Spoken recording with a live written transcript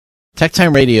Tech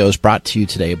Time Radio is brought to you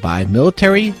today by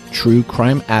Military True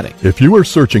Crime Addict. If you are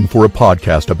searching for a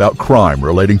podcast about crime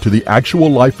relating to the actual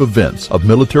life events of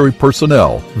military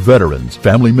personnel, veterans,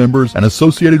 family members, and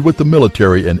associated with the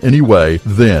military in any way,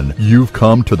 then you've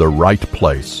come to the right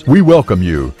place. We welcome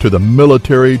you to the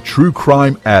Military True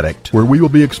Crime Addict, where we will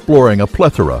be exploring a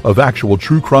plethora of actual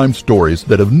true crime stories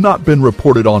that have not been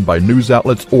reported on by news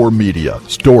outlets or media.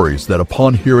 Stories that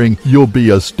upon hearing, you'll be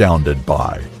astounded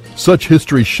by. Such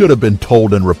history should have been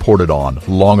told and reported on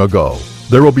long ago.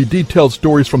 There will be detailed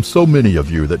stories from so many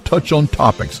of you that touch on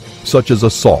topics such as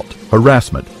assault,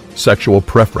 harassment, sexual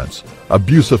preference,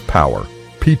 abuse of power,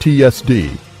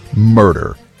 PTSD,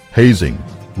 murder, hazing,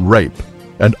 rape,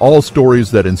 and all stories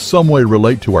that in some way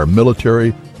relate to our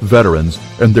military, veterans,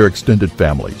 and their extended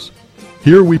families.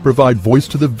 Here we provide voice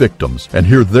to the victims and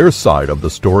hear their side of the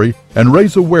story and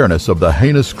raise awareness of the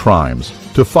heinous crimes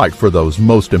to fight for those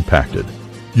most impacted.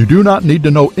 You do not need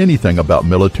to know anything about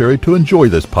military to enjoy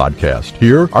this podcast.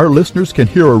 Here, our listeners can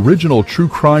hear original true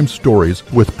crime stories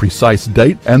with precise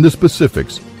date and the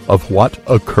specifics of what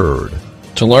occurred.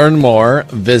 To learn more,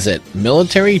 visit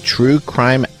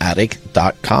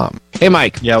militarytruecrimeaddict.com. Hey,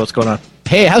 Mike. Yeah, what's going on?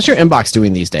 Hey, how's your inbox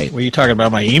doing these days? Were you talking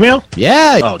about my email?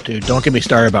 Yeah. Oh, dude, don't get me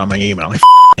started about my email. I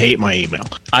hate my email.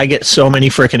 I get so many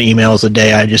freaking emails a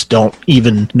day, I just don't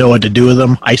even know what to do with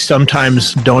them. I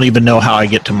sometimes don't even know how I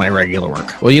get to my regular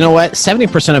work. Well, you know what?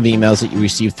 70% of emails that you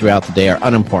receive throughout the day are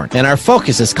unimportant, and our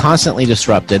focus is constantly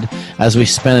disrupted as we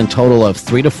spend a total of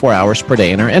 3 to 4 hours per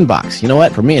day in our inbox. You know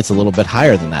what? For me, it's a little bit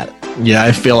higher than that. Yeah,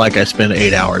 I feel like I spend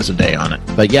 8 hours a day on it.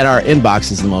 But yet our inbox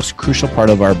is the most crucial part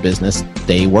of our business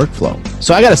day workflow.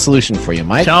 So I got a solution for you,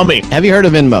 Mike. Tell me. Have you heard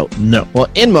of InMote? No. Well,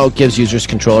 InMote gives users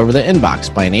control over their inbox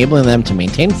by enabling them to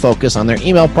maintain focus on their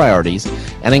email priorities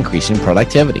and increasing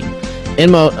productivity.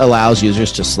 InMote allows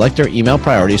users to select their email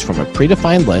priorities from a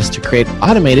predefined list to create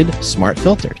automated smart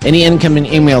filters. Any incoming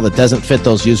email that doesn't fit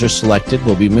those users selected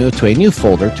will be moved to a new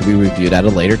folder to be reviewed at a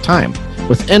later time.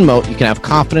 With InMote, you can have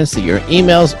confidence that your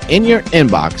emails in your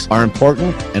inbox are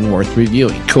important and worth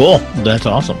reviewing. Cool. That's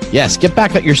awesome. Yes, get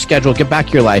back at your schedule, get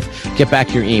back your life, get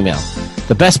back your email.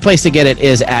 The best place to get it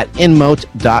is at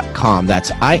inmote.com.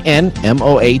 That's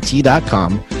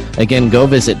INMOAT.com. Again, go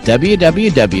visit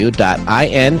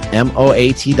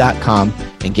www.inmoat.com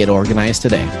and get organized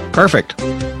today. Perfect.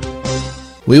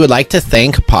 We would like to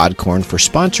thank Podcorn for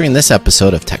sponsoring this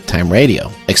episode of Tech Time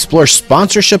Radio. Explore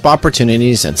sponsorship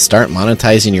opportunities and start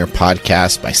monetizing your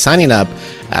podcast by signing up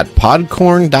at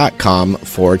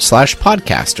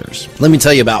podcorn.com/podcasters. Let me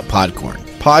tell you about Podcorn.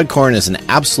 Podcorn is an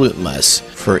absolute must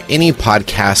for any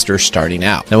podcaster starting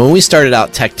out. Now, when we started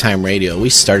out Tech Time Radio,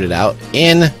 we started out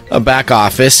in a back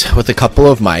office with a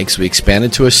couple of mics. We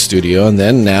expanded to a studio, and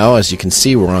then now, as you can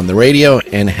see, we're on the radio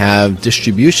and have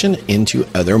distribution into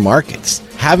other markets.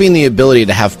 Having the ability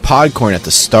to have Podcorn at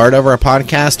the start of our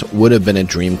podcast would have been a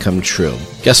dream come true.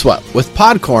 Guess what? With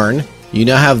Podcorn, you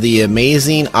now have the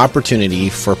amazing opportunity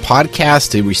for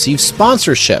podcasts to receive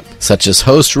sponsorship, such as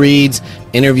host reads,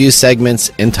 interview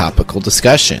segments, and topical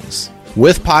discussions.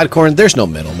 With Podcorn, there's no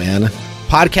middleman.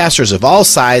 Podcasters of all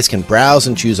sizes can browse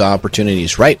and choose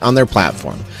opportunities right on their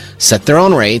platform, set their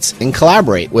own rates, and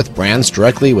collaborate with brands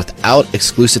directly without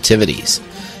exclusivities.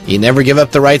 You never give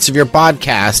up the rights of your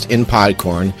podcast in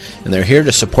Podcorn, and they're here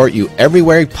to support you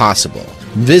everywhere possible.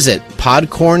 Visit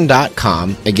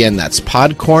podcorn.com. Again, that's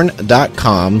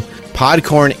podcorn.com.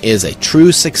 Podcorn is a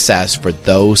true success for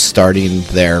those starting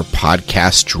their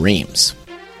podcast dreams.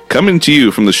 Coming to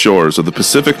you from the shores of the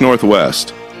Pacific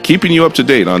Northwest, keeping you up to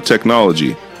date on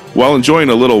technology while enjoying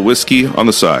a little whiskey on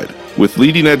the side, with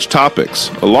leading-edge topics,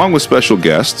 along with special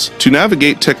guests, to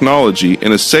navigate technology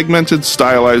in a segmented,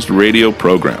 stylized radio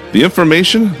program. The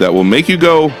information that will make you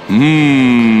go,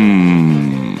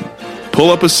 Pull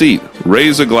up a seat,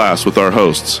 raise a glass with our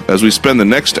hosts as we spend the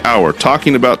next hour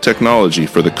talking about technology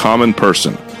for the common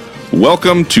person.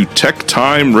 Welcome to Tech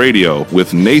Time Radio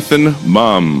with Nathan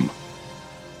Mum.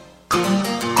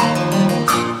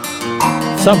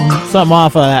 Something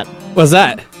off of that. What's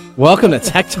that? Welcome to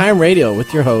Tech Time Radio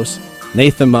with your hosts,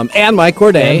 Nathan Mum and Mike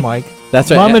Corday. And Mike.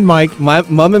 That's right. Mum and Mike.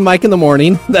 Mum and Mike in the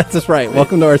morning. That's right.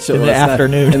 Welcome to our show. In the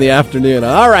afternoon. In the afternoon.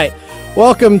 All right.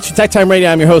 Welcome to Tech Time Radio.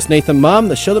 I'm your host, Nathan Mum,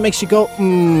 the show that makes you go,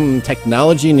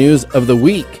 technology news of the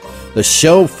week. The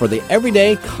show for the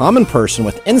everyday common person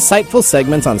with insightful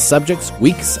segments on subjects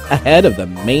weeks ahead of the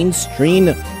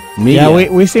mainstream media. Yeah,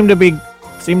 we seem to be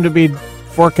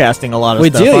forecasting a lot of We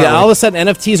stuff. do. aren't Yeah, we? all of a sudden,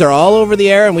 NFTs are all over the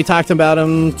air, and we talked about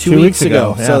them two weeks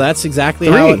ago. yeah. So that's exactly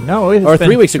Three. how it, No, it's or been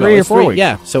 3 weeks ago. 3 or It's 4 weeks.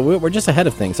 Yeah, so we're just ahead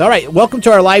of things. All right, welcome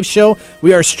to our live show.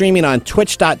 We are streaming on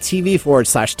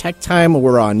twitch.tv/Tech Time.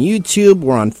 We're on YouTube.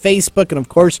 We're on Facebook. And, of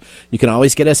course, you can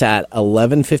always get us at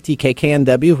 1150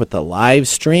 KKNW with the live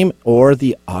stream or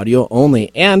the audio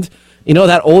only. And you know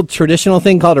that old traditional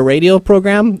thing called a radio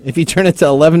program? If you turn it to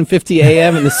 1150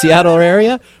 a.m. in the Seattle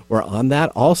area, we're on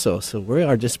that also. So we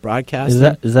are just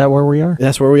broadcasting. Is that where we are?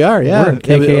 That's where we are, yeah. We're in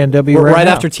KKNW We're right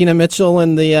now. after Tina Mitchell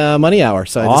and the Money Hour.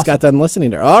 So I just Awesome. got done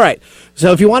listening to her. All right.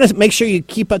 So if you want to make sure you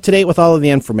keep up to date with all of the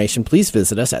information, please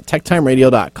visit us at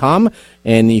techtimeradio.com.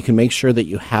 And you can make sure that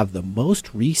you have the most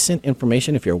recent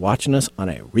information if you're watching us on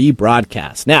a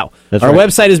rebroadcast. Now, That's our right.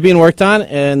 website is being worked on.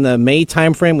 In the May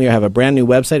timeframe, we have a brand new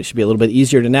website. It should be a little bit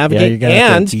easier to Yeah, navigate. you're going to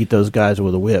have to beat those guys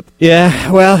with a whip.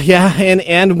 Yeah, well, yeah,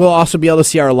 and we'll also be able to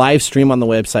see our live stream on the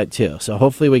website too. So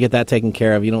hopefully we get that taken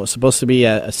care of. You know, it's supposed to be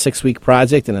a 6-week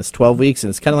project, and it's 12 weeks,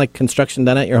 and it's kind of like construction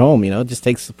done at your home. You know, it just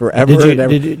takes forever. Did and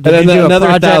ever. you And then do a another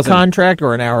project 1,000. contract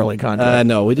or an hourly contract?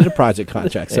 No, we did a project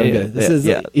contract. So Yeah, good. This yeah, is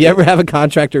yeah. You ever have a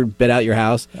contractor bid out your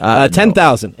house? No.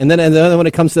 10,000, and then when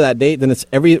it comes to that date, then it's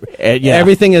yeah.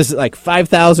 everything is like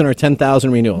 5,000 or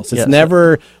 10,000 renewals. It's Yes.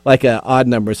 never like an odd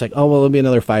number. It's like, oh well, it'll be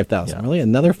another 5,000. Yeah. Really,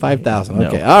 another 5,000? No.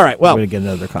 Okay, all right. Well, We're going to get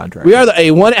another contract. we are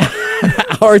a 1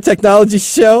 hour technology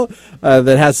show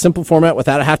that has simple format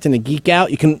without having to geek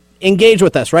out. You can engage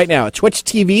with us right now at Twitch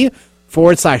TV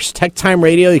 /Tech Time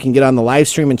Radio. You can get on the live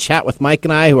stream and chat with Mike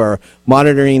and I, who are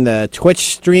monitoring the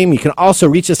Twitch stream. You can also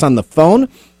reach us on the phone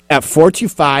at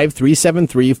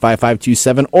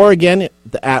 425-373-5527, or again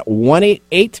at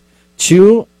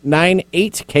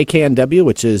 1-888-298-KKNW,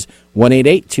 which is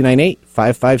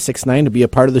 1-888-298-5569 to be a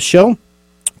part of the show.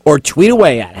 Or tweet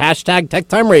away at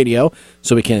 #TechTimeRadio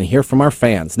so we can hear from our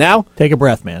fans. Now, Take a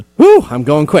breath, man. whew, I'm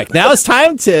going quick. Now it's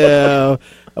time to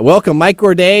welcome Mike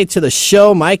Gourdet to the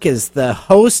show. Mike is the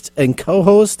host and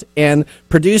co-host and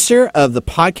producer of the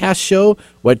podcast show,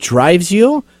 What Drives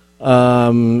You?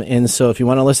 And so if you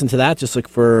want to listen to that, just look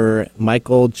for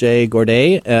Michael J.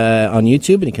 Gourdet on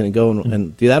YouTube, and you can go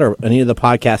and do that, or any of the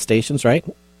podcast stations, right?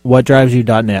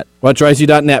 WhatDrivesYou.net.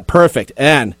 WhatDrivesYou.net. Perfect.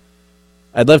 And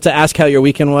I'd love to ask how your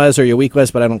weekend was or your week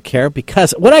was, but I don't care,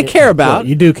 because what I care about... Well,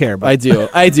 you do care about I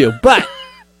do. But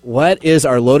what is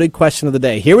our loaded question of the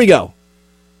day? Here we go.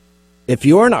 If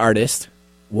you're an artist,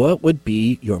 what would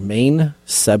be your main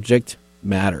subject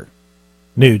matter?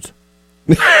 nudes.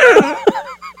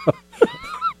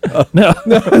 No,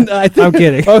 I think, I'm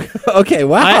kidding. Okay,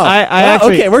 wow. I Wow,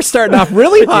 actually- okay, we're starting off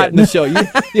really hot in the show.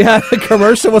 You had a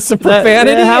commercial with some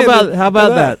profanity. Yeah, how and-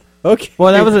 about that? Okay.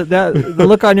 Well, the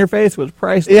look on your face was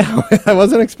priceless. Yeah, I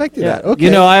wasn't expecting that. Okay. You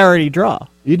know, I already draw.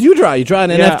 You do draw. You draw an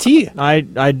Yeah, NFT. I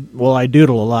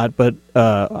doodle a lot, but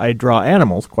I draw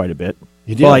animals quite a bit.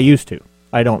 You do? Well, I used to.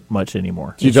 I don't much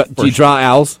anymore. Do you draw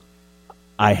owls?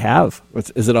 I have.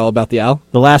 Is it all about the owl?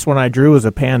 The last one I drew was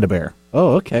a panda bear.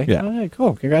 Oh, okay. Yeah. All right,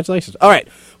 cool. Congratulations. All right.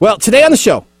 Well, today on the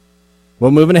show,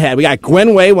 well, moving ahead, we got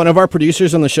Gwen Way, one of our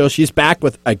producers on the show. She's back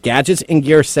with a Gadgets and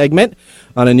Gear segment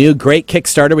on a new great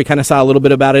Kickstarter. We kind of saw a little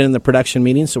bit about it in the production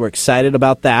meeting, so we're excited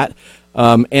about that.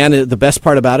 And the best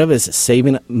part about it is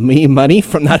saving me money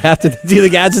from not having to do the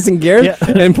Gadgets and Gear. Yeah.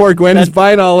 And poor Gwen is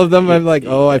buying all of them. I'm like,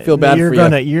 oh, I feel bad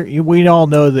for you. We all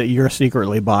know that you're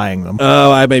secretly buying them.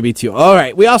 Oh, I may be too. All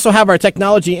right. We also have our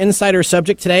Technology Insider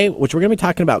subject today, which we're going to be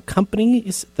talking about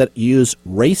companies that use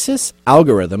racist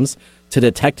algorithms to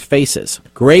detect faces.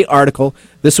 Great article.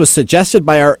 This was suggested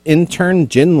by our intern,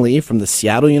 Jin Lee, from the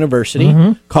Seattle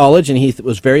University College, and he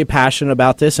was very passionate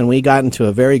about this, and we got into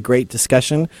a very great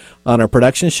discussion on our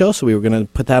production show, so we were going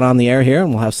to put that on the air here, and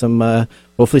we'll have some,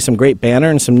 hopefully some great banner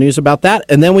and some news about that.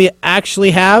 And then we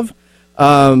actually have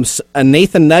a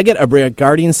Nathan Nugget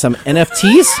regarding some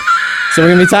NFTs. So we're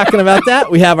going to be talking about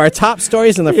that. We have our top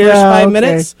stories in the first 5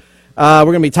 minutes. We're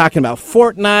going to be talking about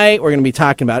Fortnite. We're going to be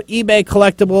talking about eBay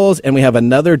collectibles, and we have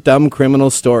another dumb criminal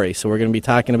story. So we're going to be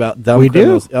talking about dumb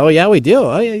criminals. Oh, yeah, we do.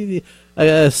 Oh,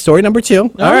 yeah. Story number 2. All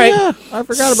right. Yeah, I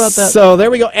forgot about that. So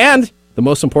there we go. And the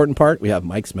most important part, we have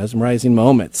Mike's Mesmerizing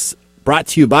Moments, brought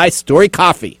to you by Story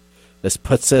Coffee. This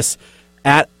puts us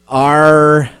at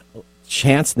our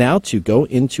chance now to go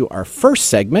into our first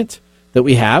segment that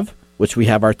we have, which we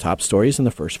have our top stories in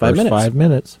the first 5 minutes. 5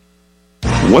 minutes.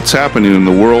 What's happening in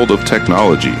the world of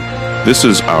technology? This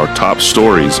is our top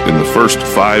stories in the first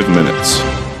 5 minutes.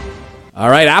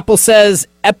 All right, Apple says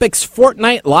Epic's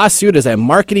Fortnite lawsuit is a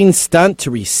marketing stunt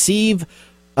to receive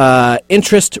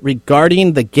interest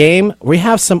regarding the game. We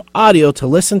have some audio to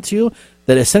listen to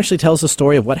that essentially tells the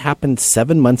story of what happened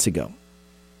 7 months ago.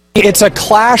 It's a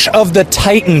clash of the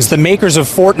titans, the makers of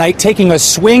Fortnite taking a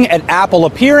swing at Apple,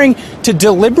 appearing to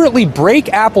deliberately break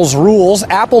Apple's rules,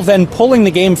 Apple then pulling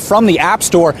the game from the App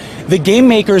Store, the game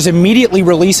makers immediately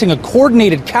releasing a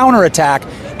coordinated counterattack,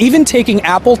 even taking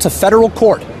Apple to federal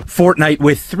court. Fortnite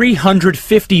with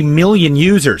 350 million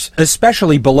users,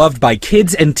 especially beloved by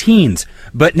kids and teens.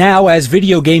 But now, as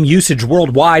video game usage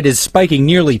worldwide is spiking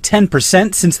nearly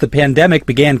 10% since the pandemic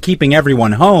began keeping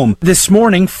everyone home, this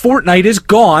morning Fortnite is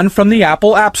gone from the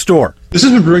Apple App Store. This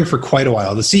has been brewing for quite a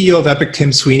while. The CEO of Epic,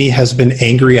 Tim Sweeney, has been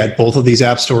angry at both of these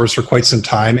app stores for quite some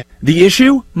time. The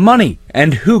issue? Money.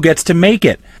 And who gets to make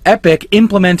it? Epic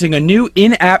implementing a new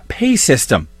in-app pay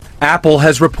system. Apple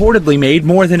has reportedly made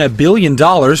more than $1 billion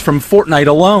from Fortnite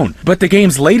alone, but the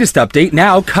game's latest update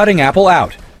now cutting Apple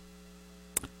out.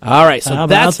 All right, so How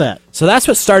about that? So that's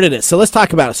what started it. So let's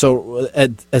talk about it. So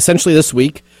essentially this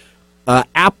week,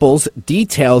 Apple's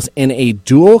details in a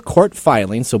dual court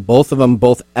filing, so both of them,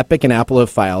 both Epic and Apple have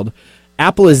filed.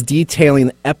 Apple is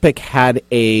detailing Epic had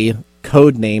a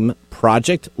code name,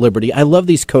 Project Liberty. I love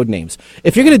these code names.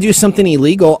 If you're going to do something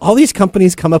illegal, all these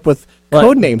companies come up with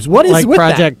code names. What is like with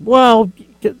Project? that? Well,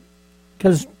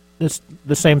 because it's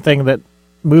the same thing that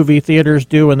movie theaters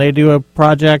do when they do a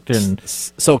project and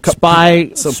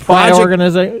spy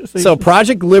organization. So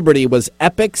Project Liberty was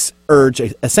Epic's urge.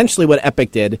 Essentially what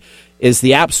Epic did is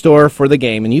the app store for the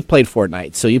game, and you've played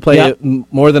Fortnite, so you play it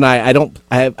more than I don't.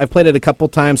 I've played it a couple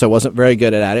times. I wasn't very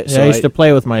good at it. Yeah, so I used to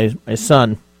play with my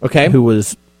son. Okay, who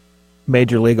was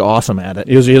Major League awesome at it.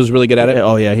 He was really good at it.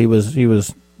 Oh yeah, he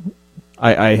was.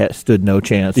 I stood no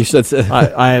chance. You said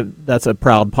that's a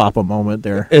proud papa moment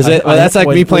there. Is it? Well, that's like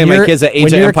me playing my kids at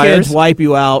Age of Empires. When your kids wipe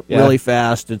you out really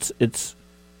fast, it's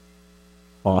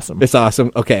awesome. It's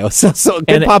awesome. Okay, so good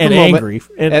and, papa and moment. Angry.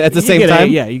 And at the same time,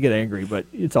 you get angry, but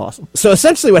it's awesome. So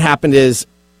essentially, what happened is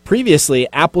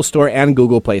previously Apple Store and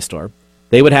Google Play Store,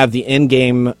 they would have the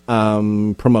in-game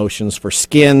promotions for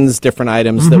skins, different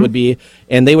items that would be,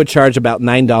 and they would charge about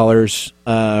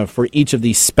 $9 for each of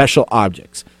these special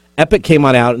objects. Epic came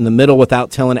on out in the middle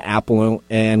without telling Apple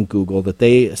and Google that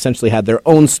they essentially had their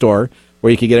own store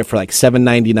where you could get it for like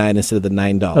 $7.99 instead of the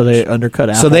 $9. So they undercut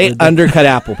Apple. So they undercut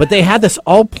Apple, but they had this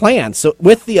all planned. So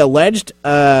with the alleged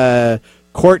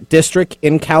court district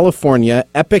in California,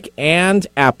 Epic and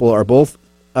Apple are both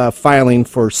filing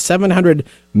for $700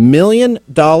 million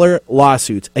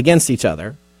lawsuits against each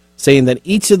other, saying that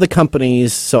each of the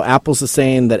companies, so Apple's is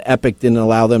saying that Epic didn't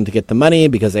allow them to get the money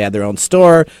because they had their own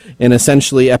store, and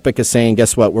essentially Epic is saying,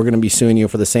 guess what, we're going to be suing you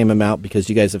for the same amount because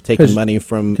you guys have taken money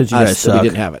from us that we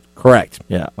didn't have it. Correct.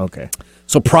 Yeah, okay.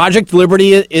 So Project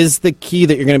Liberty is the key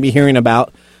that you're going to be hearing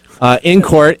about in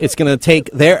court. It's going to take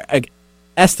their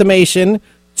estimation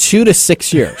 2 to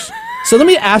 6 years. So let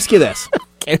me ask you this.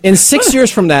 In 6 years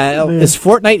from now, is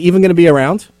Fortnite even going to be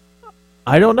around?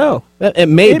 I don't know. It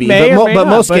may be, but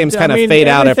most games kind of fade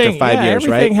out after 5 years,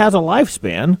 right? Everything has a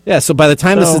lifespan. Yeah, so by the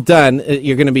time this is done,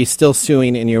 you're going to be still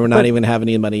suing, and you're not even having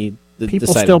any money People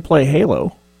decided. still play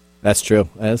Halo. That's true.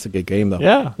 That's a good game, though.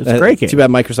 Yeah, it's a great game. Too bad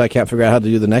Microsoft can't figure out how to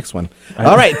do the next one.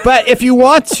 All right, but if you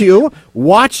want to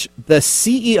watch the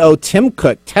CEO, Tim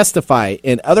Cook, testify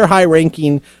and other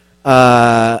high-ranking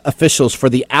officials for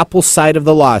the Apple side of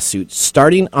the lawsuit,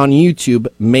 starting on YouTube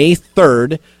May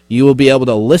 3rd, you will be able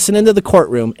to listen into the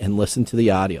courtroom and listen to the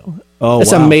audio. Oh,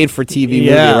 it's a made-for-TV movie,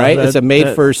 right? It's a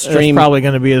made-for-stream. It's probably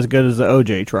going to be as good as the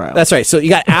OJ trial. That's right. So you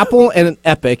got Apple and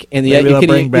Epic, and you're Maybe they'll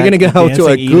going bring to back go to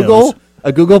Dancing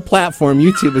a Google platform.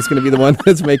 YouTube is going to be the one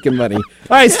that's making money. All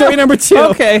right, story number 2.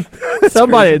 Okay.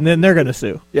 Somebody, and then they're going to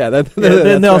sue. Yeah,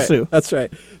 then they'll sue. That's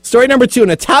right. Story number 2,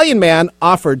 an Italian man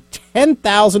offered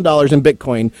 $10,000 in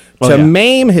Bitcoin to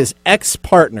maim his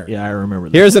ex-partner. Yeah, I remember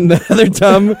that. Here's another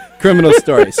dumb criminal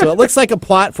story. So it looks like a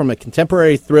plot from a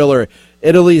contemporary thriller.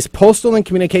 Italy's Postal and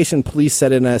Communication Police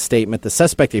said in a statement, the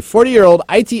suspect, a 40-year-old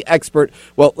IT expert,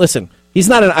 well, listen, he's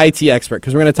not an IT expert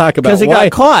because we're going to talk about because he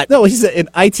got caught. No, he's an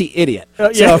IT idiot. So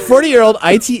a 40-year-old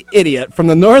IT idiot from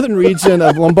the northern region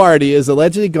of Lombardy is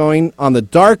allegedly going on the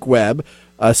dark web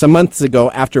some months ago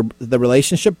after the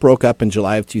relationship broke up in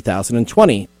July of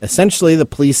 2020. Essentially, the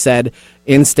police said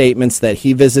in statements that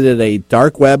he visited a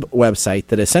dark web website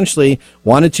that essentially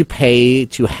wanted to pay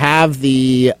to have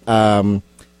the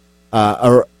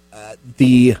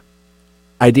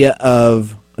idea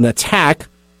of an attack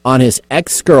on his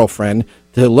ex-girlfriend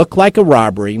to look like a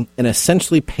robbery, and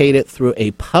essentially paid it through a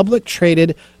public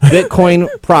traded Bitcoin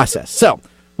process. So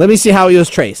let me see how he was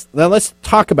traced. Now let's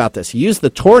talk about this. He used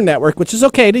the Tor network, which is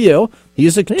okay to you. He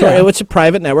used Tor, which is a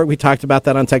private network. We talked about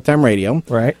that on Tech Time Radio.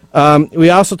 Right.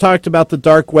 We also talked about the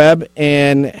dark web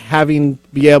and having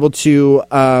be able to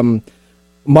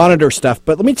monitor stuff,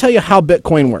 but let me tell you how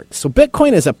Bitcoin works. So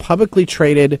Bitcoin is a publicly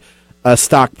traded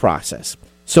stock process.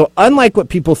 So unlike what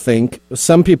people think,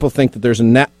 some people think that there's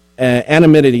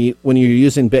anonymity when you're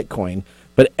using Bitcoin,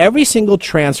 but every single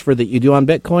transfer that you do on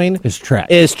Bitcoin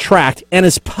is tracked and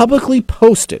is publicly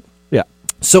posted. Yeah.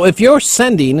 So if you're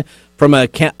sending from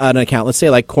an account, let's say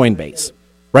like Coinbase,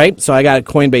 right? So I got a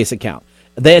Coinbase account.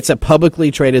 It's a publicly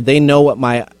traded. They know what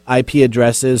my IP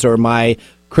address is or my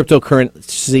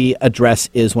cryptocurrency address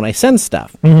is when I send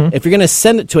stuff. Mm-hmm. If you're going to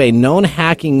send it to a known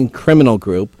hacking criminal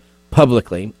group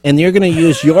publicly, and you're going to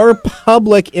use your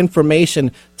public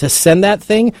information to send that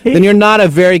thing, then you're not a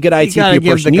very good ITP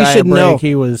person. You should know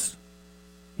he was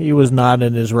not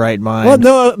in his right mind. Well,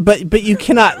 no, but you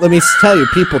cannot. Let me tell you,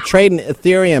 people trading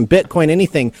Ethereum, Bitcoin,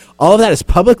 anything, all of that is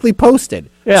publicly posted.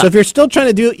 Yeah. So if you're still trying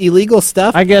to do illegal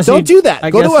stuff, don't do that.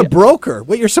 Go to a broker.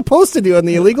 What you're supposed to do on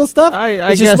the illegal stuff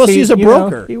is you're supposed to use a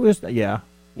broker. You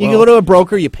go to a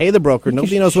broker, you pay the broker.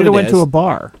 Nobody knows what it is. Should have went to a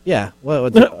bar. Yeah, well,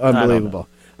 it's unbelievable.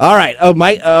 All right. Oh,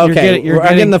 Mike. Okay, we're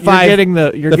getting the five. You're getting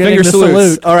the finger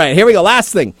salute. All right, here we go.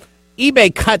 Last thing,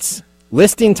 eBay cuts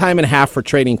listing time in half for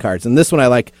trading cards, and this one I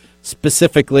like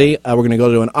specifically. We're going to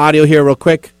go to an audio here real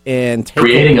quick and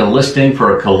creating a listing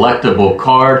for a collectible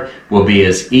card will be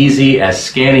as easy as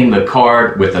scanning the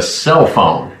card with a cell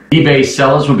phone. eBay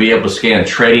sellers will be able to scan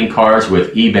trading cards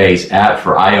with eBay's app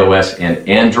for iOS and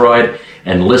Android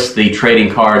and list the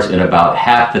trading cards in about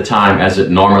half the time as it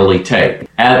normally takes.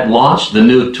 At launch, the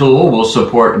new tool will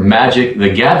support Magic the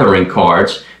Gathering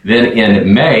cards. Then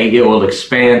in May, it will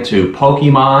expand to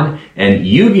Pokemon and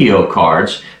Yu-Gi-Oh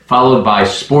cards, followed by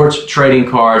sports trading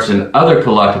cards and other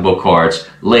collectible cards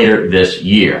later this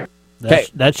year.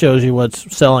 That shows you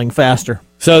what's selling faster.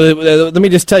 So let me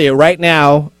just tell you, right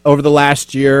now, over the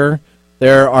last year,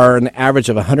 there are an average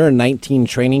of 119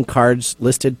 trading cards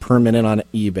listed per minute on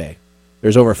eBay.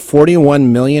 There's over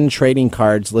 41 million trading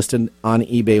cards listed on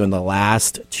eBay in the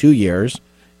last 2 years,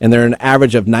 and there are an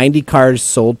average of 90 cards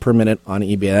sold per minute on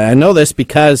eBay. And I know this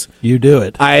because you do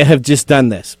it. I have just done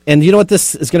this. And you know what?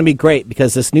 This is going to be great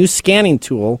because this new scanning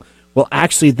tool will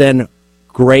actually then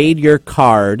grade your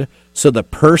card so the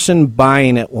person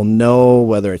buying it will know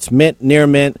whether it's mint, near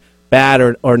mint,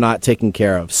 bad, or not taken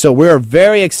care of. So we're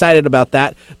very excited about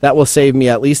that. That will save me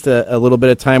at least a little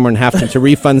bit of time when having to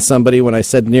refund somebody when I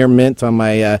said near mint on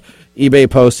my eBay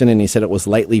posting, and he said it was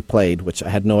lightly played, which I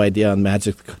had no idea on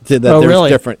Magic did that. Oh, really?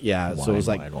 Different. Yeah. So it was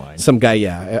like some guy,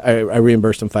 I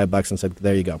reimbursed him $5 and said,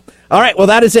 there you go. All right, well,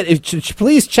 that is it.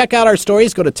 Please check out our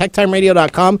stories. Go to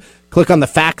techtimeradio.com. Click on the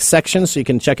facts section so you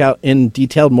can check out in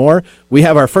detail more. We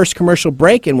have our first commercial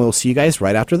break, and we'll see you guys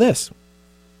right after this.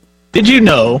 Did you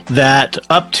know that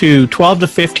up to 12 to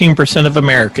 15% of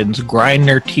Americans grind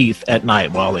their teeth at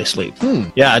night while they sleep?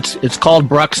 Yeah, it's called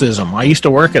bruxism. I used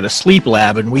to work at a sleep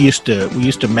lab, and we used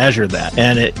to measure that,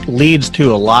 and it leads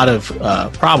to a lot of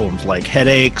problems like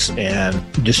headaches and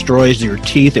destroys your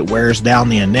teeth. It wears down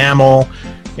the enamel,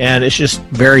 and it's just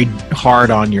very hard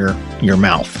on your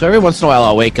mouth. So every once in a while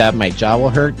I'll wake up, my jaw will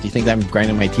hurt. Do you think I'm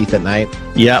grinding my teeth at night?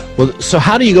 Yeah. Well, so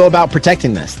how do you go about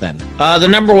protecting this then? The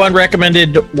number one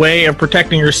recommended way of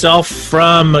protecting yourself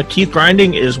from teeth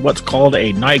grinding is what's called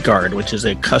a night guard, which is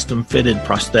a custom fitted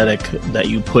prosthetic that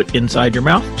you put inside your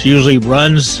mouth. It usually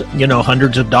runs,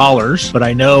 hundreds of dollars, but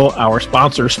I know our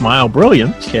sponsor, Smile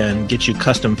Brilliant, can get you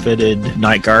custom fitted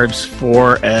night guards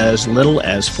for as little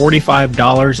as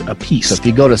 $45 a piece. So if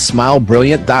you go to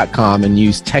smilebrilliant.com and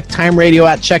use Tech Time Radio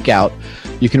at checkout,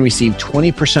 you can receive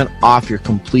 20% off your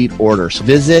complete order. So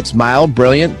visit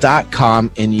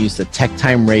smilebrilliant.com and use the Tech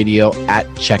Time Radio at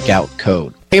checkout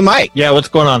code. Hey, Mike. Yeah, what's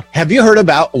going on? Have you heard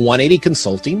about 180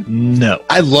 Consulting? No.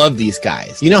 I love these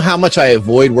guys. You know how much I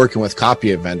avoid working with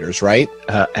copy vendors, right?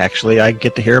 Actually, I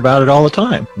get to hear about it all the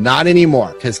time. Not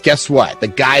anymore, because guess what? The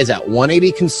guys at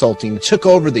 180 Consulting took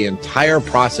over the entire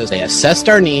process. They assessed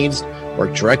our needs,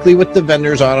 worked directly with the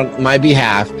vendors on my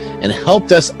behalf, and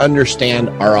helped us understand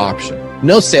our option.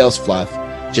 No sales fluff,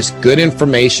 just good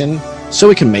information so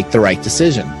we can make the right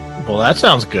decision. Well, that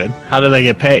sounds good. How do they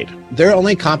get paid? Their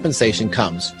only compensation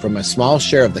comes from a small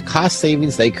share of the cost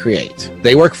savings they create.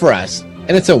 They work for us,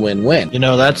 and it's a win-win.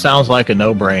 That sounds like a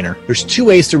no-brainer. There's two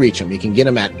ways to reach them. You can get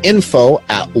them at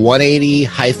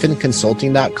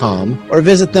info@180-consulting.com or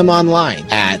visit them online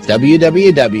at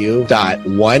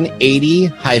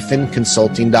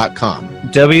www.180-consulting.com.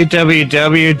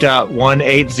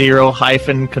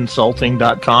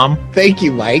 www.180-consulting.com. Thank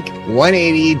you, Mike.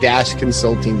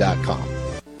 180-consulting.com.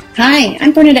 Hi,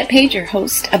 I'm Bernadette Pager,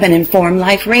 host of An Informed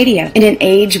Life Radio. In an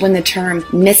age when the term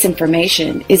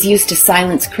misinformation is used to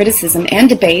silence criticism and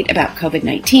debate about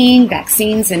COVID-19,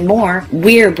 vaccines, and more,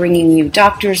 we're bringing you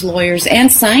doctors, lawyers,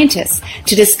 and scientists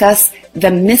to discuss the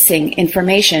missing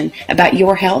information about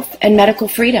your health and medical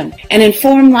freedom. An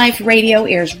Informed Life Radio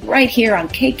airs right here on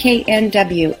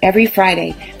KKNW every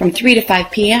Friday from 3 to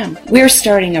 5 p.m. We're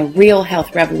starting a real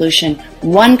health revolution,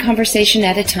 one conversation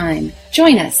at a time.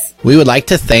 Join us. We would like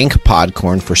to thank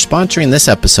Podcorn for sponsoring this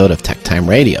episode of Tech Time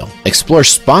Radio. Explore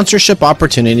sponsorship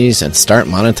opportunities and start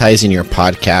monetizing your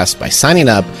podcast by signing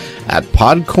up at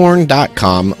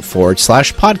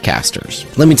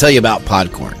podcorn.com/podcasters. Let me tell you about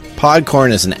Podcorn.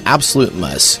 Podcorn is an absolute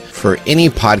must for any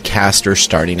podcaster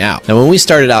starting out. Now, when we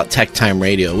started out Tech Time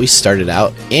Radio, we started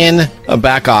out in a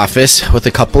back office with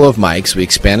a couple of mics. We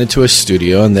expanded to a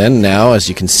studio, and then now, as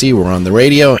you can see, we're on the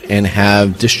radio and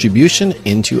have distribution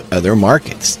into other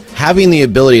markets. Having the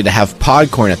ability to have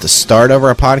Podcorn at the start of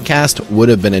our podcast would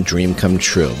have been a dream come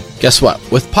true. Guess what?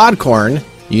 With Podcorn,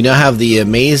 you now have the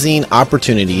amazing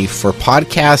opportunity for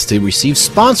podcasts to receive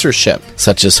sponsorship,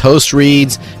 such as host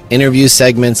reads, interview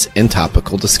segments, and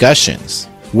topical discussions.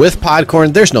 With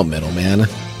Podcorn, there's no middleman.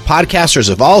 Podcasters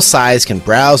of all sizes can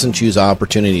browse and choose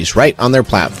opportunities right on their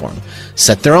platform,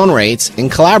 set their own rates,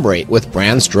 and collaborate with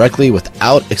brands directly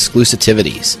without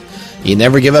exclusivities. You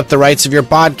never give up the rights of your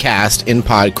podcast in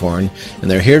Podcorn, and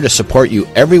they're here to support you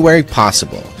everywhere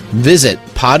possible. Visit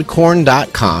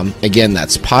podcorn.com. Again,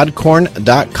 that's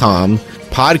podcorn.com.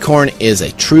 Podcorn is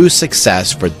a true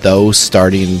success for those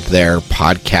starting their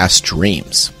podcast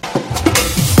dreams.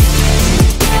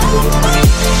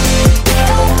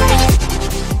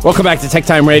 Welcome back to Tech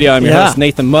Time Radio. I'm your host,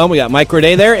 Nathan Mumm. We got Mike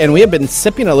Roday there, and we have been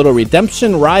sipping a little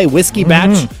Redemption Rye Whiskey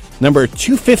batch, number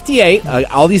 258.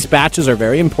 All these batches are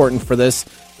very important for this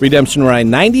Redemption Rye.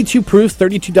 92 proof,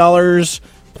 $32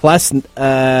 plus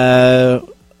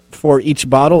for each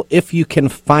bottle if you can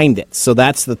find it. So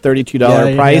that's the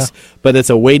 $32 price, but it's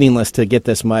a waiting list to get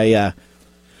this.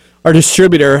 Our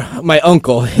distributor, my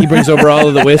uncle, he brings over all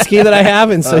of the whiskey that I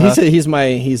have, and so he's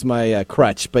my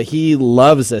crutch. But he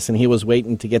loves this, and he was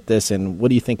waiting to get this. And what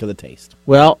do you think of the taste?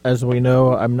 Well, as we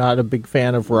know, I'm not a big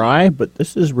fan of rye, but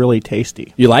this is really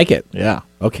tasty. You like it? Yeah.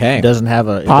 Okay. It doesn't have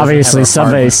a. Obviously,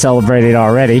 somebody's celebrated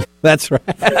already. That's right.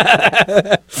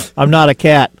 I'm not a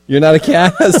cat. You're not a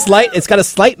cat. It's got a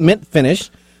slight mint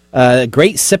finish.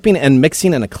 Great sipping and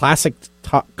mixing in a classic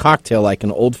cocktail like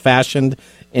an old fashioned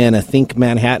and a Think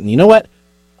Manhattan. You know what?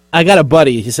 I got a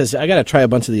buddy. He says, I got to try a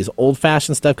bunch of these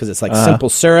old-fashioned stuff because it's like simple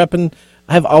syrup. And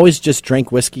I've always just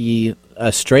drank whiskey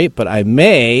straight, but I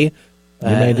may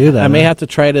do that. I may have to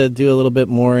try to do a little bit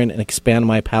more and expand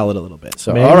my palate a little bit.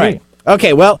 So, all right.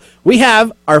 Okay, well, we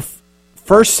have our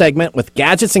first segment with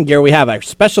Gadgets and Gear. We have our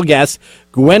special guest.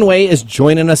 Gwen Way is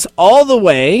joining us all the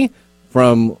way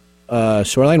from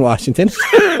Shoreline, Washington.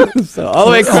 So all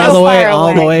the way across all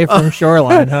the way from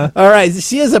Shoreline, huh? All right.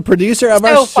 She is a producer of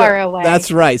our show. So far away. That's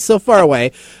right. So far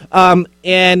away.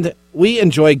 And we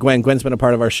enjoy Gwen. Gwen's been a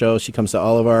part of our show. She comes to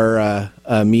all of our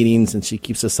meetings, and she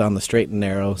keeps us on the straight and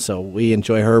narrow. So we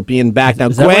enjoy her being back. Now,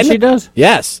 is Gwen, that what she does?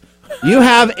 Yes. You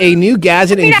have a new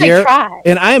gadget and gear,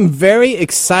 and I am very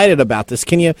excited about this.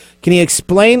 Can you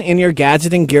explain in your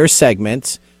Gadget and Gear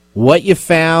segment what you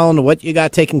found, what you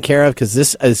got taken care of, because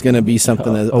this is going to be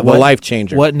something of a life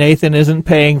changer. What Nathan isn't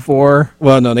paying for.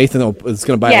 Well, no, Nathan is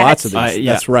going to buy lots of these.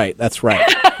 That's right. That's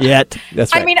right. That's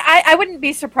right. I mean, I wouldn't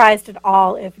be surprised at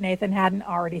all if Nathan hadn't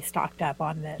already stocked up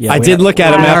on this. Yeah, I did look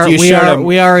at him after you showed him.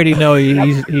 We already know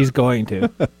he's going to.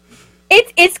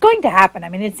 It's going to happen. I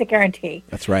mean, it's a guarantee.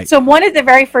 That's right. So one of the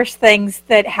very first things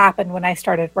that happened when I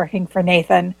started working for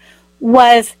Nathan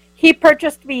was he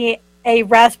purchased me a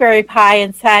Raspberry Pi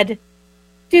and said,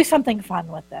 do something fun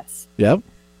with this. Yep.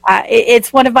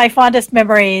 It's one of my fondest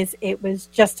memories. It was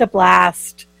just a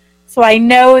blast. So I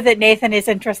know that Nathan is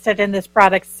interested in this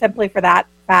product simply for that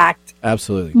fact.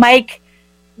 Absolutely. Mike,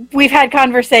 we've had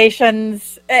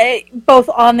conversations both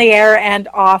on the air and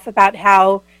off about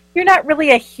how you're not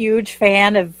really a huge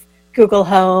fan of Google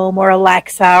Home or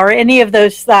Alexa or any of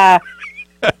those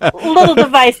little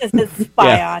devices that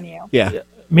spy on you. Yeah.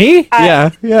 Me? Yeah.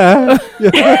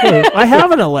 I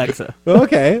have an Alexa.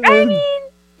 Okay. I mean,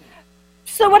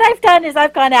 so what I've done is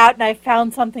I've gone out and I've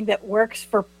found something that works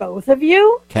for both of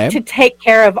you to take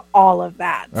care of all of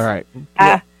that. All right.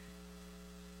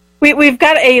 We've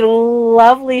got a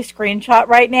lovely screenshot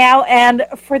right now, and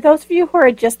for those of you who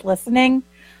are just listening,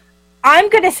 I'm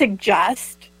going to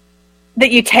suggest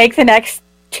that you take the next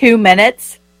 2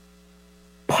 minutes,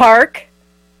 park,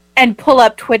 and pull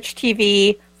up Twitch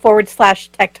TV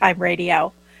 /Tech Time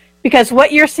Radio. Because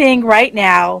what you're seeing right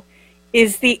now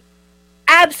is the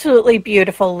absolutely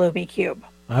beautiful LumiCube.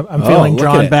 I'm feeling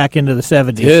drawn back into the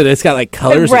 70s. Dude, it's got like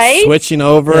colors Right? switching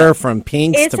over from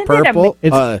pinks Isn't to it purple.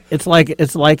 It's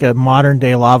like a modern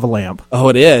day lava lamp. Oh,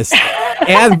 it is.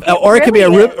 And or it could be a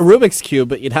really Rubik's Cube,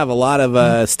 but you'd have a lot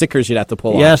of stickers you'd have to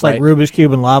pull off. Yeah, it's like right? Rubik's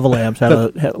Cube and lava lamps had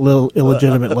a little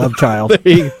illegitimate love child. There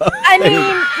you go.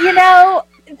 I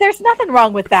mean, there's nothing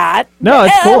wrong with that. No,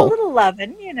 it's cool. A little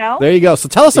loving, There you go. So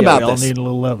tell us Yeah, about we all this. need a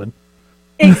little loving.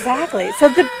 Exactly. So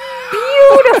the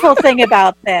beautiful thing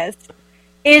about this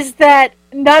is that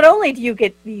not only do you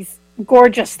get these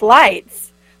gorgeous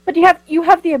lights, but you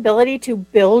have the ability to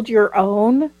build your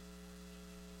own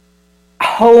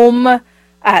home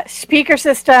speaker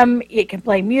system. It can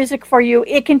play music for you.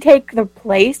 It can take the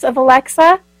place of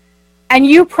Alexa, and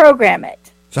you program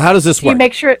it. So how does this work? You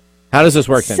make sure. How does this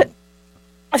work then?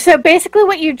 So basically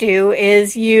what you do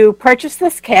is you purchase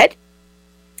this kit,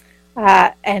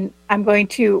 and I'm going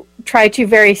to try to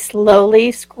very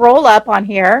slowly scroll up on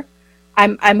here.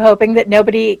 I'm hoping that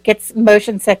nobody gets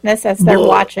motion sickness as they're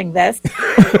watching this.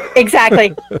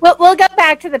 Exactly. We'll get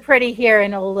back to the pretty here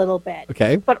in a little bit.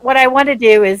 Okay. But what I want to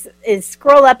do is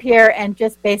scroll up here and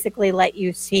just basically let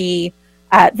you see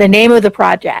the name of the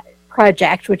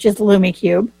project, which is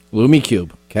LumiCube.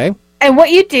 LumiCube. Okay. And what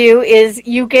you do is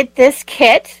you get this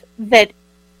kit that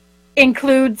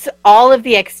includes all of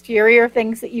the exterior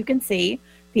things that you can see,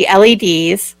 the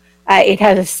LEDs. It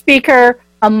has a speaker,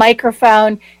 a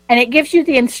microphone, and it gives you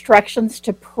the instructions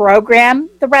to program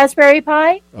the Raspberry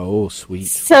Pi. Oh, sweet.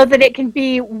 So that it can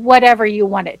be whatever you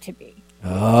want it to be.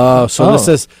 Oh, so this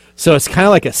is it's kind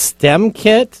of like a STEM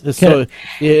kit. So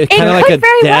it's kind of like a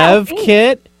dev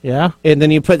kit. Yeah. And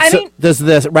then you put. Does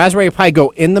the Raspberry Pi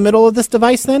go in the middle of this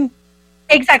device then?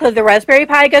 Exactly. The Raspberry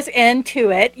Pi goes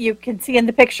into it. You can see in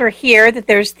the picture here that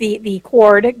there's the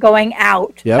cord going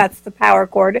out. Yep. That's the power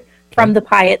cord from the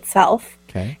Pi itself.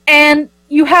 Okay. And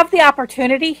you have the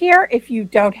opportunity here, if you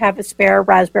don't have a spare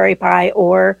Raspberry Pi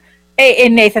or,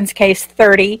 in Nathan's case,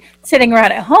 30 sitting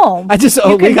around at home.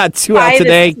 We got 2 out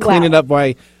today cleaning up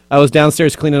I was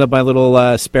downstairs cleaning up my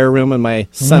little spare room, and my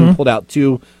son pulled out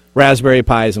 2 Raspberry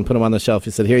Pis and put them on the shelf.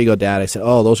 He said, "Here you go, Dad." I said,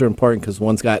 "Oh, those are important because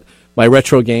one's got my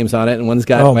retro games on it and one's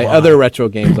got my other retro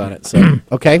games on it." So,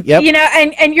 okay, yep.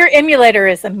 And your emulator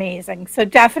is amazing. So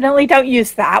definitely don't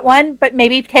use that one, but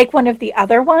maybe take one of the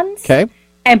other ones. Okay.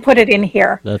 And put it in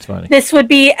here. That's funny. This would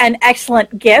be an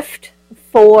excellent gift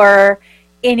for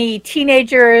any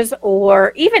teenagers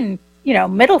or even,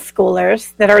 middle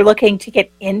schoolers that are looking to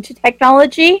get into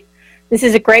technology. This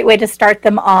is a great way to start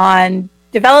them on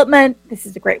development. This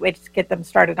is a great way to get them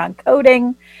started on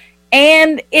coding.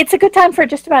 And it's a good time for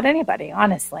just about anybody,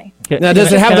 honestly. Now,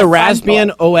 does it have the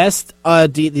Raspbian OS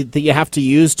that you have to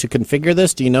use to configure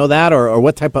this? Do you know that? Or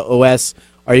what type of OS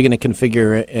are you going to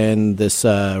configure in this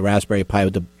Raspberry Pi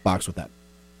with the box with that?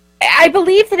 I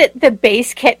believe that the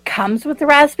base kit comes with the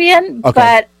Raspbian,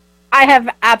 but I have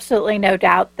absolutely no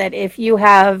doubt that if you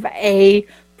have a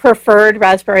preferred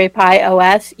Raspberry Pi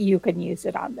OS, you can use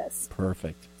it on this.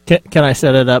 Perfect. Can I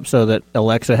set it up so that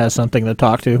Alexa has something to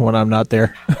talk to when I'm not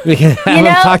there? We can have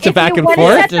them talk to back and forth. If you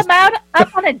want to set them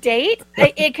up on a date,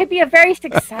 it could be a very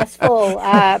successful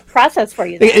process for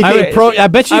you. I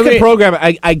bet you could program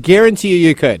it. I guarantee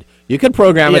you could. You could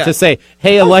program it to say,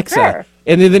 "Hey, Alexa," sure.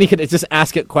 and then you could just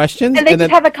ask it questions. And they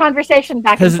could have a conversation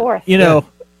back and forth.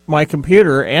 My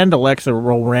computer and Alexa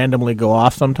will randomly go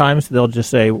off sometimes. They'll just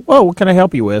say, "Whoa, what can I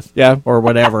help you with?" Yeah. Or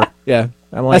whatever. Yeah.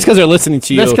 I'm like, that's because they're listening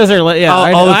to you. That's because they're all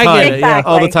the time. I get it,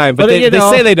 exactly. All the time. But they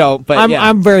say they don't. But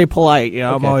I'm very polite.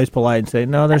 I'm always polite and say,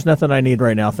 "No, there's nothing I need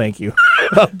right now. Thank you."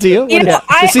 Do you?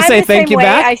 Does she say thank you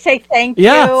back? I say thank you.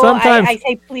 Yeah, sometimes. I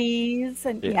say please.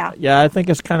 And Yeah, I think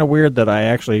it's kind of weird that I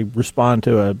actually respond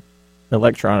to a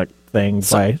electronic thing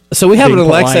by. So we have an being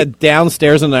Alexa polite.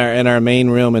 downstairs in our main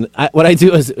room, and what I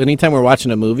do is anytime we're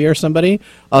watching a movie or somebody,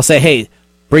 I'll say, "Hey,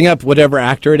 bring up whatever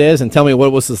actor it is and tell me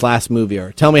what was his last movie,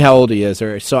 or tell me how old he is."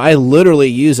 Or so I literally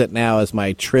use it now as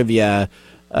my trivia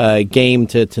game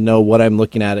to know what I'm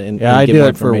looking at. And I give do more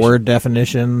it for information. word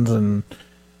definitions and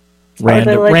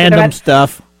Totally random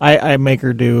stuff. I make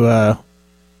her do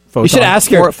photon. You should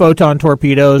ask her photon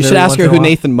torpedoes. You should ask her who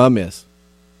Nathan Mum is.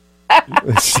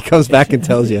 She comes back and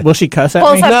tells you. Will she cuss at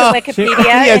Pulls me? up the Wikipedia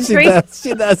Yeah, she entry. does.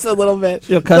 She does a little bit.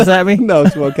 She'll cuss at me. No,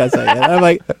 she won't cuss at you. I'm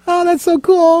like, oh, that's so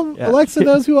cool. Yeah. Alexa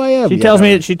knows who I am. She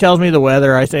tells me the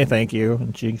weather. I say thank you,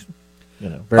 and she's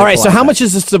very all right. So polite how about much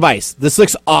is this device? This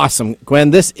looks awesome,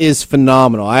 Gwen. This is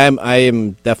phenomenal. I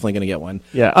am definitely going to get one. it.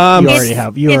 Yeah, you already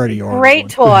have. You It's already a ordered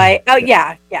great one. toy. Oh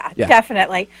yeah,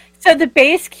 definitely. So the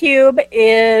base cube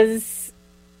is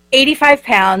 85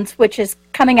 pounds, which is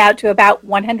coming out to about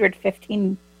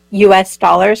 $115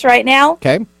 right now.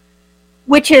 Okay.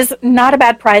 which is not a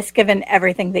bad price given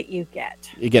everything that you get.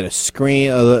 You get a screen,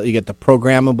 you get the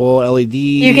programmable LEDs.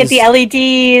 You get the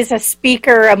LEDs, a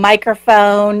speaker, a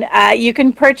microphone. You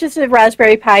can purchase a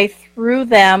Raspberry Pi through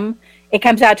them. It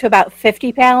comes out to about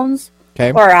 50 pounds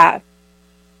or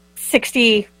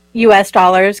 $60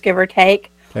 US, give or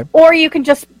take. Okay. Or you can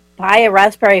just buy a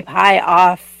Raspberry Pi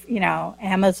off,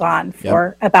 Amazon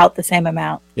for about the same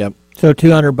amount. Yep. So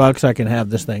 $200, I can have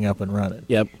this thing up and running.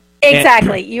 Yep.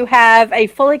 Exactly. You have a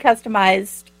fully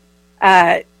customized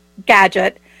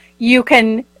gadget. You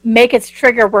can make its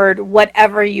trigger word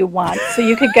whatever you want. So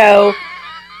you could go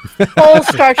full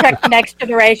Star Trek Next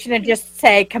Generation and just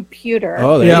say computer.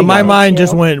 Oh, yeah, my mind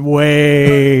just went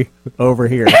way over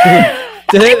here.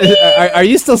 Are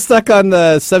you still stuck on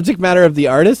the subject matter of the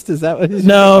artist? Is that what?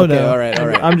 No. All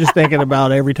right. I'm just thinking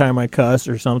about every time I cuss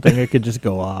or something, it could just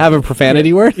go off. Have a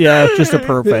profanity word? Yeah, just a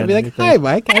profanity. Be like, hi,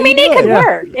 Mike. I mean, it could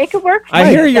work. It could work. I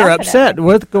hear you're upset.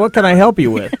 What can I help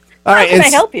you with? All right. How can I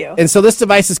help you? And so this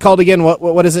device is called again.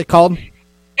 What is it called?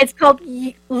 It's called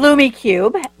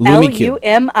LumiCube. LumiCube.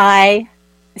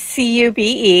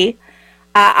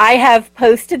 I have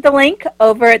posted the link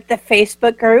over at the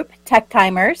Facebook group Tech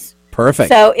Timers. Perfect.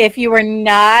 So if you were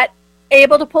not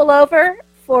able to pull over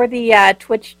for the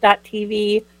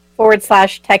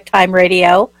twitch.tv/Tech Time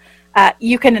Radio,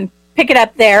 you can pick it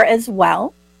up there as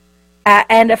well.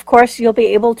 And of course, you'll be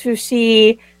able to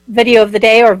see video of the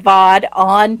day or VOD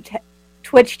on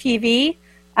Twitch TV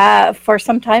for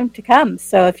some time to come.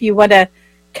 So if you want to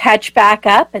catch back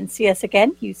up and see us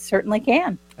again, you certainly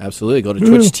can. Absolutely. Go to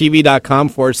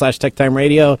twitchtv.com/Tech Time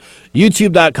Radio,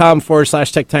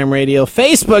 youtube.com/Tech Time Radio,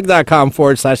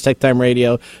 facebook.com/Tech Time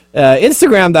Radio,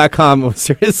 instagram.com,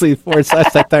 seriously,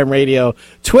 /Tech Time Radio,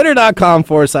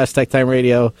 twitter.com/Tech Time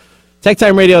Radio,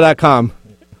 techtimeradio.com.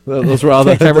 Those were all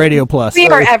the Tech Radio Plus. We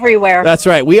are everywhere. That's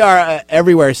right. We are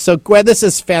everywhere. So, Gwen, this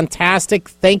is fantastic.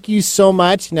 Thank you so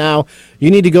much. Now, you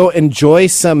need to go enjoy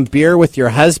some beer with your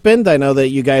husband. I know that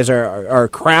you guys are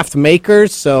craft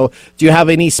makers. So, do you have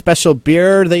any special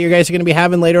beer that you guys are going to be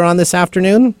having later on this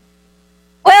afternoon?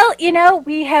 Well,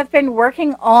 we have been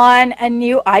working on a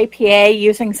new IPA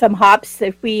using some hops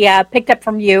that we picked up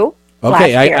from you.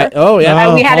 Okay. Last year.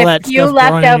 We had a few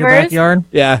leftovers.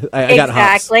 Yeah, I got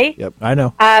hops. Exactly. Yep. I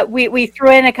know. We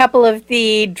threw in a couple of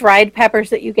the dried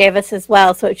peppers that you gave us as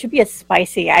well, so it should be a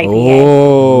spicy IPA.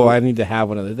 Oh, I need to have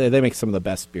one of them. They make some of the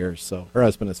best beers, so her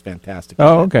husband is fantastic.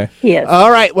 Oh, okay. He is.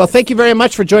 All right. Well, thank you very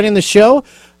much for joining the show.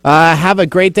 Have a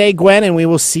great day, Gwen, and we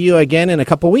will see you again in a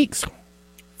couple weeks.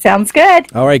 Sounds good.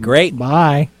 All right, great.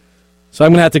 Bye. So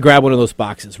I'm going to have to grab one of those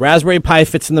boxes. Raspberry Pi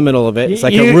fits in the middle of it. It's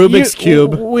like a Rubik's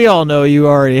Cube. We all know you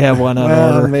already have one on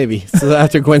order. Maybe. So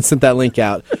after Gwen sent that link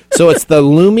out. So it's the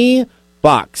Lumi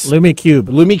box.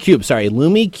 LumiCube, sorry.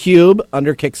 LumiCube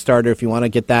under Kickstarter if you want to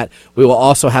get that. We will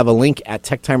also have a link at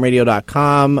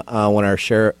techtimeradio.com when our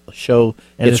show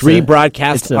gets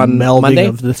rebroadcast on Monday.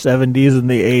 Of the 70s and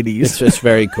the 80s. It's just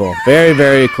very cool. Very,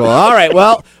 very cool. All right.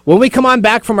 Well, when we come on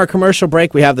back from our commercial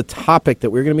break, we have the topic that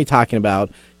we're going to be talking about.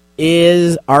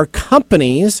 Are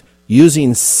companies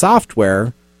using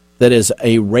software that is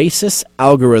a racist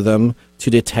algorithm to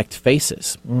detect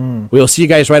faces? We'll see you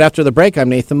guys right after the break. I'm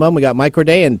Nathan Mum. We got Mike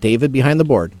Roday and David behind the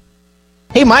board.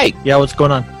 Hey, Mike. Yeah, what's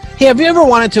going on? Hey, have you ever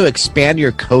wanted to expand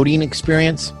your coding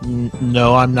experience?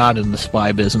 No, I'm not in the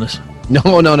spy business.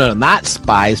 No, not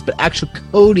spies, but actual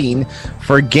coding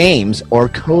for games or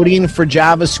coding for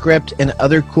JavaScript and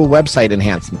other cool website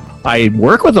enhancements. I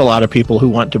work with a lot of people who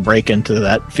want to break into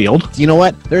that field. You know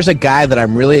what? There's a guy that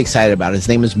I'm really excited about. His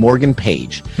name is Morgan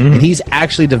Page, and he's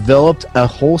actually developed a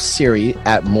whole series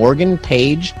at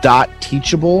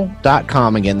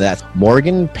morganpage.teachable.com. Again, that's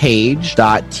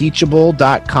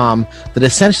morganpage.teachable.com that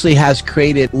essentially has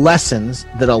created lessons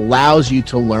that allows you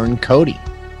to learn coding.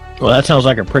 Well, that sounds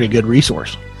like a pretty good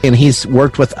resource. And he's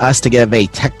worked with us to give a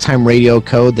Tech Time Radio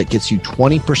code that gets you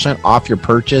 20% off your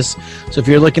purchase. So if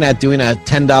you're looking at doing a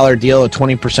 $10 deal at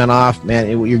 20% off, man,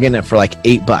 you're getting it for like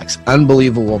 $8.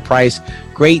 Unbelievable price.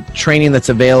 Great training that's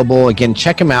available. Again,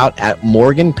 check him out at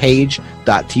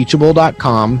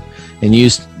morganpage.teachable.com and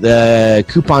use the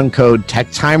coupon code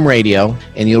Tech Time Radio,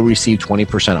 and you'll receive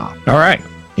 20% off. All right.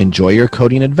 Enjoy your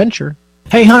coding adventure.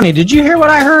 Hey, honey, did you hear what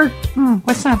I heard?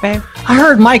 What's that, babe? I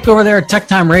heard Mike over there at Tech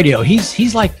Time Radio.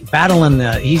 He's like battling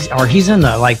he's in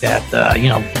the like that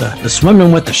the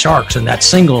swimming with the sharks in that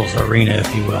singles arena,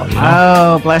 if you will.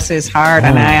 Oh, bless his heart.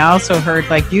 And I also heard,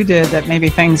 like you did, that maybe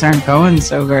things aren't going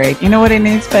so great. You know what he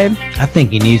needs, babe? I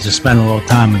think he needs to spend a little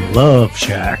time in Love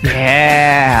Shack.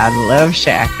 Yeah, Love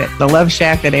Shack. The Love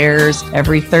Shack that airs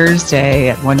every Thursday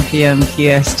at 1 p.m.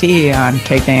 PST on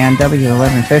KKNW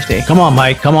 1150. Come on,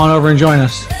 Mike. Come on over and join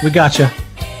us. We got you.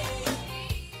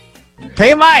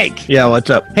 Hey, Mike. Yeah,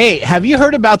 what's up? Hey, have you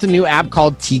heard about the new app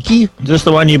called Tiki? Is this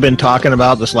the one you've been talking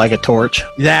about that's like a torch?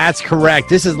 That's correct.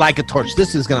 This is like a torch.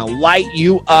 This is going to light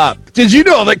you up. Did you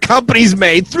know that companies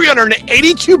made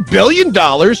 $382 billion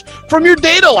from your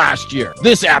data last year?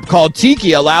 This app called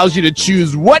Tiki allows you to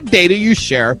choose what data you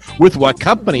share with what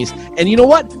companies. And you know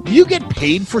what? You get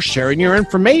paid for sharing your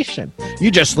information.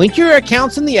 You just link your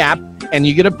accounts in the app and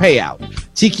you get a payout.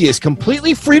 Tiki is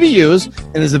completely free to use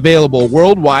and is available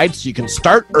worldwide, so you can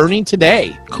start earning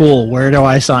today. Cool. Where do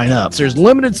I sign up? There's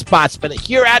limited spots, but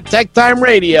here at Tech Time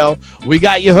Radio, we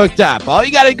got you hooked up. All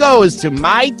you got to go is to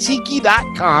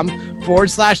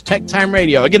mytiki.com/Tech Time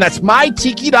Radio. Again, that's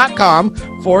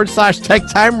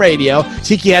mytiki.com/Tech Time Radio.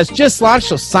 Tiki has just launched,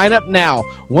 so sign up now.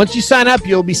 Once you sign up,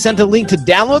 you'll be sent a link to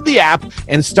download the app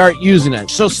and start using it.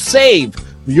 So save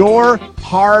your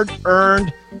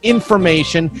hard-earned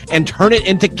information and turn it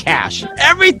into cash.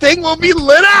 Everything will be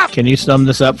lit up. Can you sum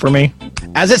this up for me?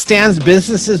 As it stands,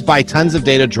 businesses buy tons of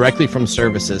data directly from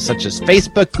services such as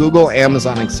Facebook, Google,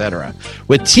 Amazon, etc.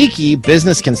 With Tiki,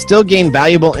 business can still gain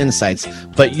valuable insights,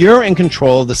 but you're in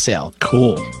control of the sale.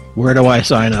 Cool. Where do I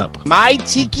sign up?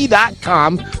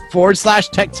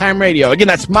 mytiki.com/Tech Time Radio. Again,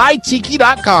 that's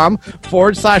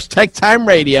mytiki.com/Tech Time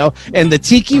Radio, and the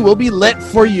Tiki will be lit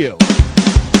for you.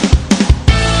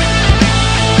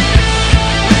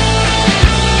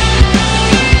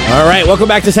 All right, welcome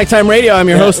back to Tech Time Radio. I'm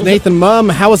your host, Nathan Mumm.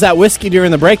 How was that whiskey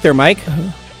during the break there, Mike?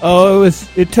 Oh,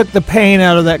 it took the pain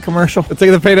out of that commercial. It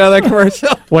took the pain out of that commercial?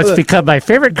 What's become my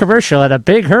favorite commercial in a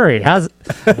big hurry.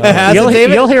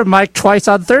 You'll hear Mike twice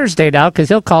on Thursday now because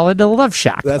he'll call into Love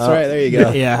Shack. That's right. There you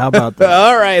go. Yeah, how about that?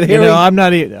 All right. I'm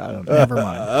not even. Never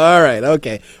mind. All right.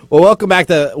 Okay. Well, welcome back.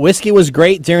 The whiskey was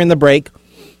great during the break.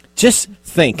 Just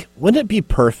think, wouldn't it be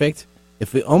perfect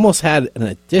if we almost had an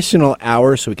additional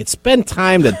hour so we could spend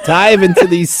time to dive into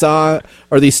these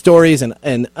these stories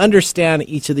and understand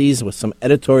each of these with some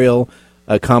editorial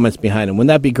comments behind them? Wouldn't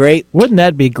that be great? Wouldn't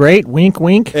that be great? Wink,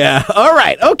 wink. Yeah. All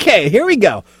right. Okay. Here we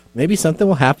go. Maybe something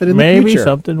will happen in the future. Maybe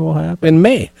something will happen. In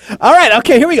May. All right.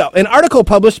 Okay. Here we go. An article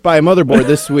published by Motherboard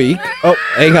this week. Oh,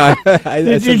 hang on.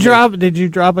 Did you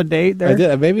drop a date there? I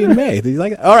did. Maybe in May. Did you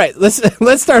like it? All right. Let's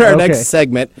start our next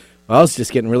segment. Well, I was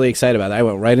just getting really excited about it. I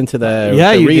went right into the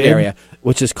read area,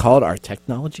 which is called our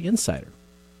Technology Insider.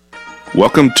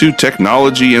 Welcome to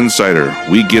Technology Insider.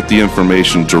 We get the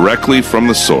information directly from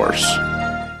the source.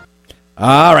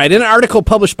 All right. In an article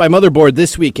published by Motherboard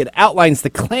this week, it outlines the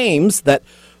claims that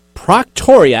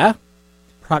Proctorio.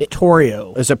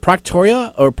 Is it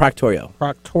Proctorio or Proctorio? Proctorio.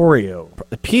 Proctorio.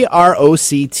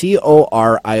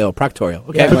 Proctorio.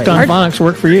 Okay. Yeah, phonics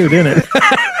worked for you, didn't it?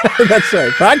 That's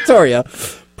right.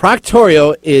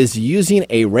 Proctorio is using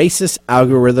a racist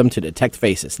algorithm to detect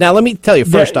faces. Now, let me tell you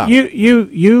first off.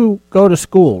 You go to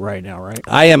school right now, right?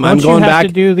 I am. I'm going back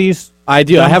to do these. I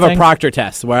do. I have a proctor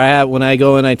test where when I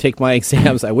go and I take my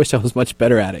exams, I wish I was much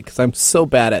better at it because I'm so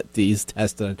bad at these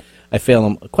tests and I fail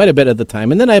them quite a bit of the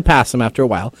time, and then I pass them after a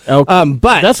while. Okay.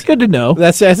 But that's good to know.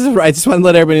 That's right. I just want to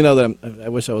let everybody know that I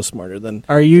wish I was smarter than.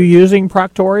 Are you using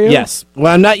Proctorio? Yes.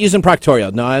 Well, I'm not using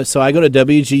Proctorio. No. So I go to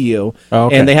WGU,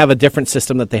 and they have a different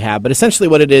system that they have. But essentially,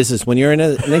 what it is when you're in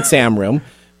an exam room,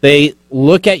 they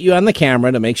look at you on the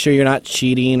camera to make sure you're not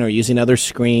cheating or using other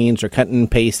screens or cutting and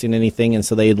pasting anything, and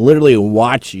so they literally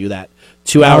watch you that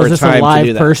 2-hour time to do that. Is this a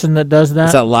live person that does that?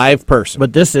 It's a live person.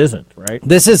 But this isn't, right?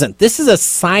 This isn't. This is a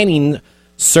signing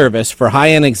service for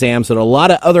high-end exams that a lot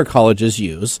of other colleges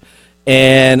use,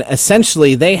 and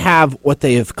essentially they have what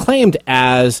they have claimed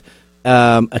as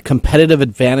a competitive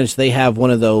advantage. They have one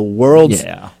of the world's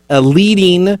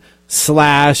leading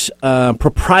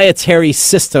proprietary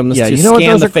systems to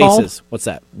scan the faces. Called? What's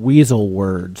that? Weasel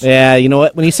words. Yeah, you know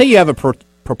what? When you say you have a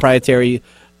proprietary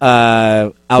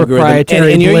algorithm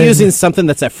and you're using something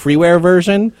that's a freeware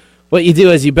version, what you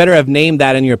do is you better have named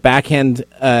that in your back-end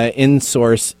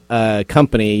in-source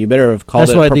company. You better have called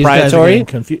it proprietary. That's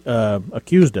what these guys are getting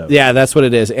accused of. Yeah, that's what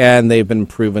it is, and they've been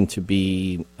proven to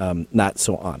be not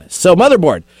so honest. So,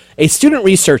 Motherboard, a student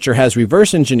researcher has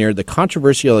reverse-engineered the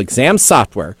controversial exam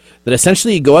software that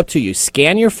essentially you go up to, you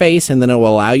scan your face, and then it will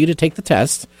allow you to take the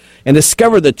test, and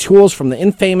discover the tools from the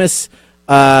infamous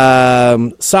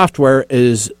software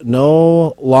is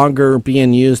no longer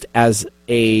being used as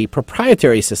a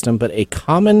proprietary system, but a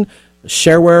common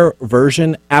shareware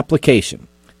version application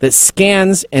that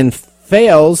scans and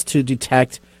fails to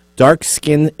detect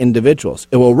dark-skinned individuals.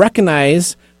 It will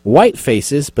recognize white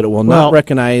faces, but it will not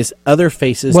recognize other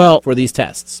faces for these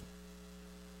tests.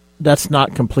 That's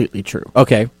not completely true.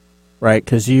 Okay. Right,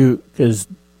 because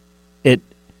it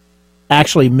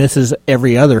actually misses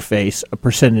every other face a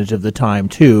percentage of the time,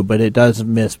 too, but it does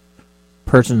miss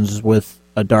persons with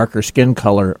a darker skin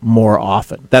color more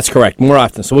often. That's correct, more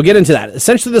often. So we'll get into that.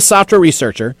 Essentially, the software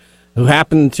researcher, who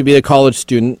happened to be a college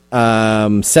student,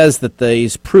 says that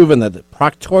he's proven that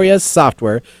Proctoria's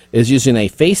software is using a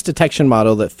face detection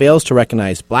model that fails to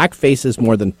recognize black faces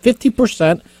more than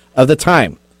 50% of the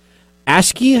time.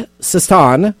 Ashki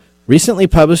Sistan recently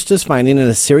published his finding in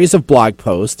a series of blog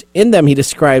posts. In them, he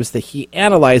describes that he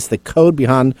analyzed the code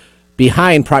behind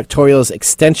Proctoria's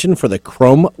extension for the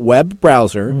Chrome web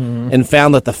browser and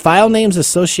found that the file names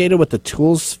associated with the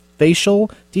tool's facial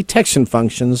detection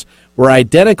functions were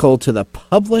identical to the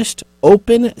published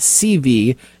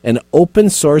OpenCV and open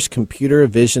source computer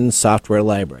vision software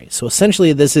library. So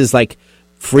essentially, this is like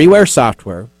freeware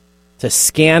software to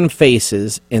scan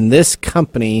faces, and this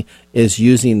company is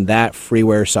using that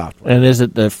freeware software. And is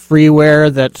it the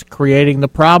freeware that's creating the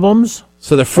problems?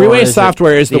 So the freeware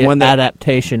software is the one that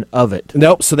adaptation of it.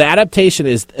 Nope. So the adaptation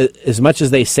is, as much as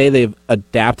they say they've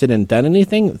adapted and done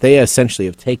anything, they essentially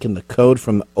have taken the code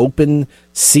from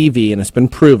OpenCV, and it's been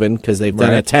proven because they've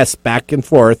done a test back and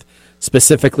forth,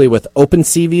 specifically with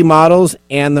OpenCV models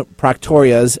and the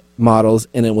Proctoria's models,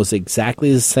 and it was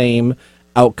exactly the same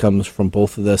outcomes from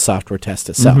both of the software tests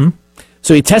itself.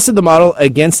 So he tested the model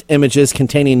against images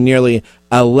containing nearly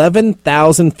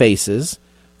 11,000 faces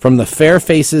from the Fair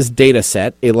Faces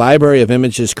dataset, a library of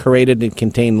images curated and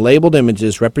contain labeled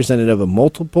images representative of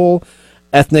multiple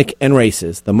ethnic and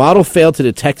races. The model failed to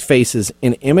detect faces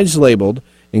in image labeled,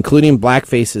 including black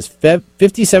faces,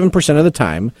 57% of the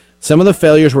time. Some of the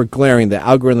failures were glaring. The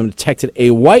algorithm detected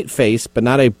a white face, but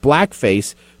not a black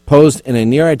face, posed in a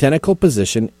near identical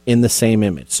position in the same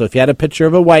image. So if you had a picture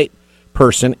of a white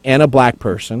person and a black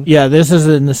person. Yeah, this is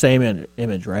in the same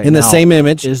image, right? In the same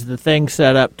image. Is the thing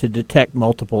set up to detect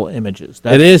multiple images?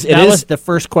 It is. That was the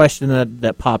first question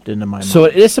that popped into my mind. So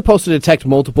it is supposed to detect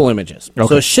multiple images. Okay.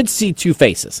 So it should see two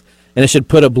faces. And it should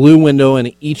put a blue window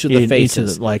in each of the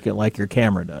faces. Like your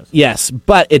camera does. Yes,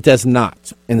 but it does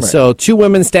not. And so two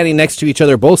women standing next to each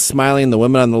other, both smiling. The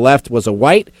woman on the left was a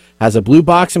white, has a blue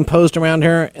box imposed around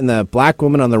her, and the black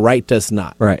woman on the right does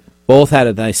not. Right. Both had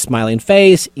a nice smiling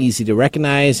face, easy to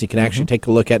recognize. You can actually take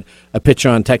a look at a picture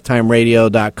on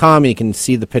techtimeradio.com. You can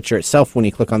see the picture itself when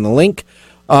you click on the link.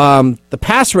 The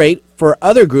pass rate for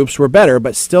other groups were better,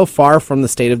 but still far from the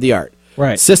state of the art.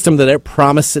 Right. System that it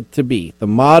promised it to be. The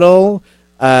model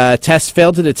test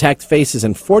failed to detect faces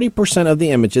in 40% of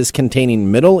the images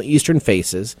containing Middle Eastern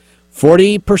faces,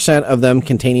 40% of them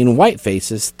containing white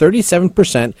faces,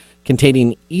 37%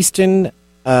 containing East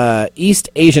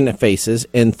Asian faces,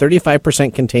 and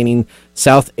 35% containing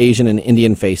South Asian and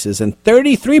Indian faces, and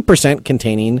 33%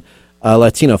 containing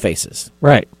Latino faces.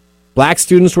 Right. Black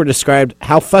students were described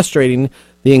how frustrating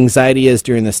the anxiety is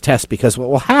during this test, because what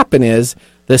will happen is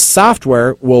this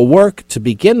software will work to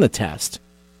begin the test,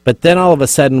 but then all of a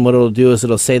sudden what it'll do is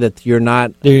it'll say that you're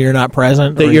not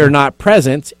present, that you're not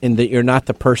present, and that you're not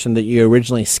the person that you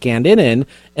originally scanned in,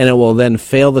 and it will then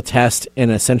fail the test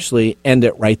and essentially end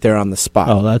it right there on the spot.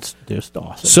 Oh, that's just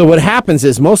awesome. So what happens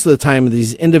is most of the time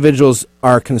these individuals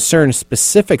are concerned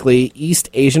specifically East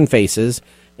Asian faces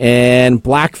and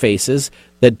black faces,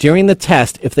 that during the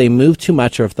test, if they move too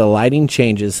much or if the lighting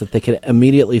changes, that they could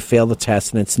immediately fail the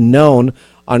test. And it's known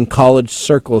on college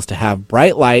circles to have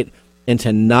bright light and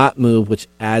to not move, which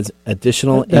adds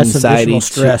additional anxiety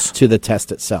stress to the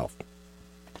test itself.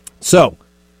 So,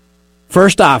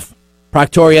 first off,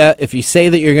 Proctoria, if you say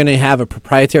that you're going to have a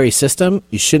proprietary system,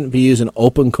 you shouldn't be using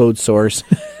open code source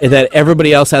that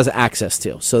everybody else has access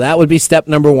to. So that would be step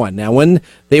number one. Now, when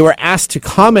they were asked to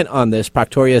comment on this,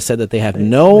 Proctoria said that they have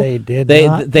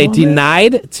they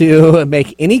denied to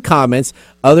make any comments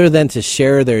other than to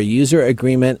share their user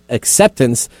agreement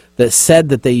acceptance that said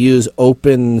that they use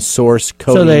open source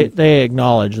coding. So they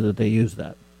acknowledge that they use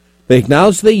that. They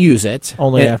acknowledge they use it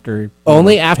only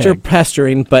after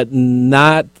pestering, but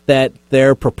not that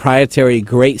their proprietary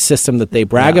great system that they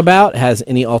brag about has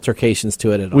any altercations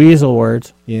to it at all. Weasel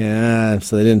words. Yeah,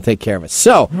 so they didn't take care of it.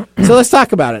 So let's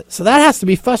talk about it. So that has to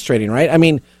be frustrating, right? I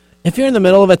mean, if you're in the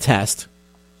middle of a test,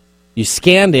 you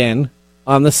scanned in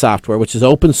on the software, which is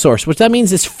open source, which that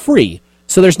means it's free.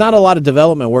 So there's not a lot of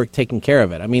development work taking care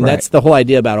of it. I mean, that's the whole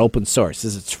idea about open source,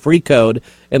 is it's free code,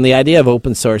 and the idea of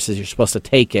open source is you're supposed to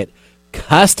take it,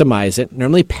 customize it,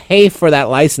 normally pay for that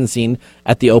licensing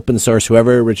at the open source,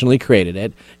 whoever originally created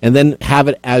it, and then have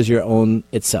it as your own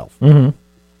itself. Mm-hmm.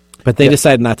 But they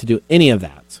decided not to do any of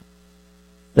that.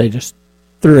 They just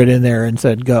threw it in there and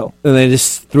said go. And they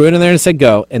just threw it in there and said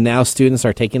go, and now students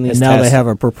are taking these tests. And now they have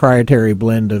a proprietary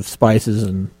blend of spices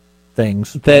and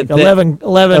things. That, like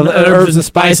 11 herbs and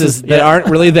spices that aren't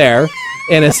really there,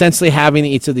 and essentially having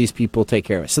each of these people take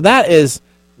care of it. So that is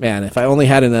Man, if I only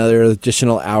had another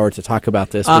additional hour to talk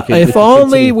about this. If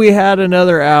only we had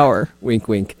another hour. Wink,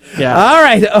 wink. Yeah. All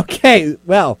right. Okay.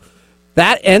 Well,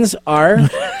 that ends our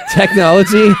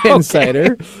Technology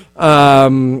Insider. We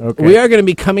are going to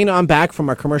be coming on back from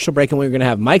our commercial break, and we're going to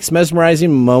have Mike's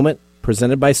Mesmerizing Moment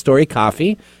presented by Story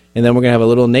Coffee. And then we're going to have a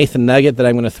little Nathan Nugget that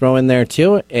I'm going to throw in there,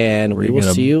 too. And we will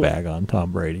see you. Bag on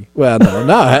Tom Brady. Well,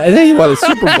 no. I think he won a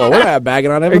Super Bowl. We're not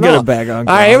bagging on him. We're going to bag on.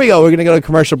 All right, here we go. We're going to go to a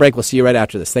commercial break. We'll see you right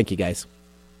after this. Thank you, guys.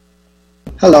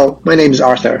 Hello, my name is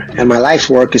Arthur, and my life's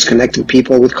work is connecting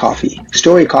people with coffee.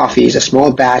 Story Coffee is a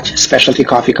small batch specialty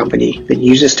coffee company that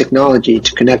uses technology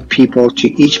to connect people to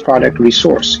each product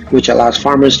resource, which allows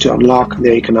farmers to unlock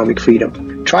their economic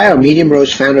freedom. Try our Medium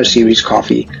Roast Founder Series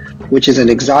coffee, which is an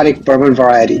exotic bourbon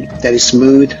variety that is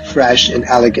smooth, fresh, and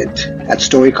elegant at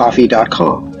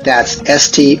storycoffee.com. That's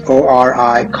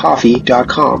STORI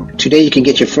coffee.com. Today you can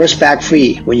get your first bag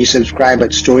free when you subscribe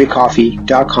at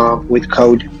storycoffee.com with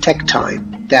code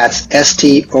TECHTIME. That's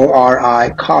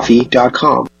STORI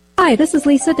coffee.com. Hi, this is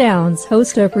Lisa Downs,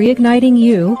 host of Reigniting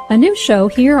You, a new show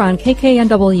here on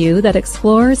KKNW that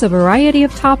explores a variety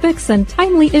of topics and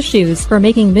timely issues for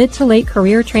making mid to late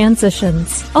career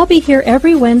transitions. I'll be here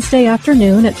every Wednesday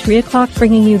afternoon at 3 o'clock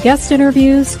bringing you guest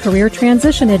interviews, career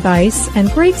transition advice, and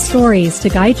great stories to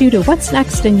guide you to what's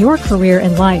next in your career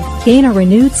and life. Gain a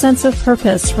renewed sense of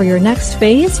purpose for your next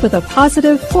phase with a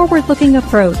positive, forward-looking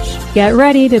approach. Get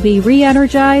ready to be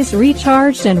re-energized,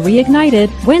 recharged, and reignited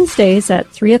Wednesdays at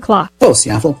 3 o'clock. Hello,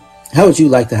 Seattle. How would you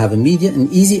like to have immediate and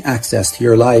easy access to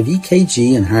your live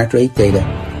EKG and heart rate data?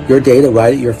 Your data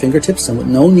right at your fingertips and with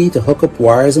no need to hook up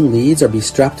wires and leads or be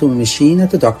strapped to a machine at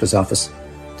the doctor's office.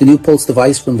 The new Pulse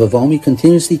device from Vivomi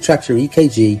continuously tracks your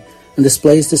EKG and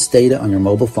displays this data on your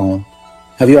mobile phone.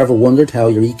 Have you ever wondered how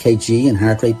your EKG and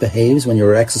heart rate behaves when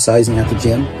you're exercising at the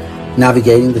gym,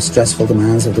 navigating the stressful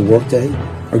demands of the workday,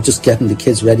 or just getting the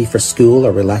kids ready for school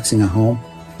or relaxing at home?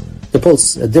 The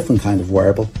Pulse is a different kind of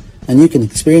wearable, and you can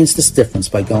experience this difference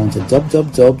by going to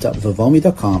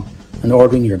www.vivomi.com and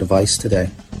ordering your device today.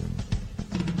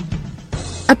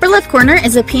 Upper Left Corner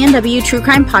is a PNW True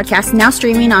Crime podcast now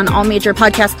streaming on all major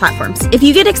podcast platforms. If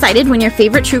you get excited when your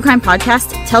favorite true crime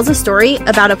podcast tells a story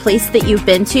about a place that you've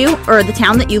been to or the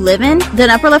town that you live in, then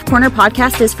Upper Left Corner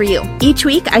podcast is for you. Each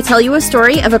week, I tell you a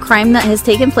story of a crime that has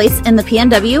taken place in the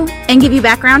PNW and give you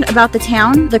background about the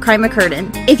town the crime occurred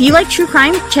in. If you like true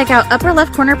crime, check out Upper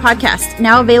Left Corner podcast,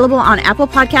 now available on Apple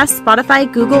Podcasts, Spotify,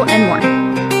 Google, and more.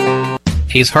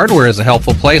 Ace Hardware is a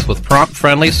helpful place with prompt,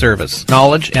 friendly service,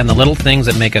 knowledge, and the little things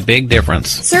that make a big difference.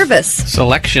 Service.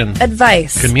 Selection.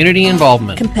 Advice. Community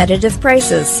involvement. Competitive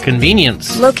prices.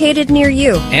 Convenience. Located near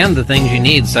you. And the things you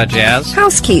need, such as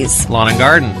house keys, lawn and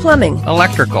garden, plumbing,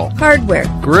 electrical, hardware,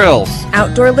 grills,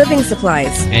 outdoor living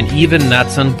supplies, and even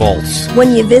nuts and bolts.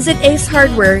 When you visit Ace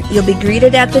Hardware, you'll be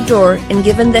greeted at the door and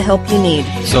given the help you need.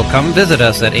 So come visit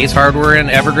us at Ace Hardware in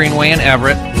Evergreen Way in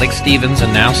Everett, Lake Stevens,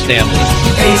 and now Stanley.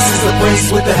 Ace is the place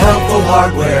with the helpful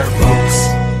hardware, folks.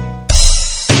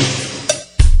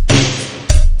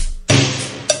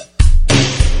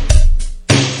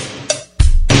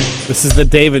 This is the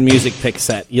David music pick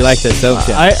set. You like this, don't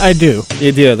you? I do.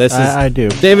 You do. This is I do.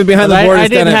 David behind the board.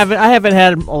 I haven't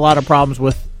had a lot of problems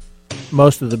with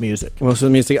most of the music. Most of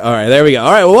the music. All right, there we go.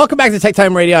 All right, well, welcome back to Tech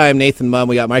Time Radio. I'm Nathan Munn.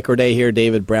 We got Mike Roday here,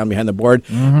 David Brown behind the board.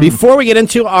 Mm-hmm. Before we get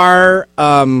into our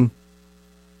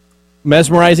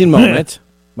mesmerizing moment,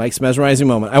 Mike's mesmerizing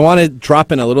moment, I want to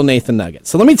drop in a little Nathan nugget.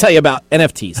 So let me tell you about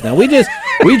NFTs. Now, we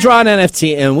draw an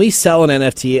NFT, and we sell an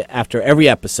NFT after every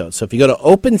episode. So if you go to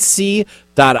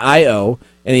OpenSea.io,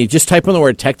 and you just type in the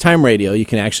word Tech Time Radio, you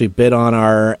can actually bid on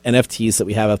our NFTs that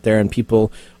we have up there, and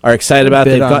people are excited about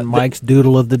it. Bid on Mike's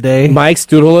Doodle of the Day. Mike's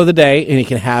Doodle of the Day, and you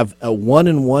can have a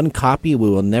one-in-one copy. We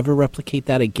will never replicate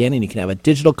that again, and you can have a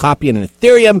digital copy and an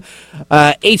Ethereum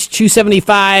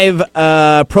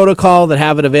H275 protocol that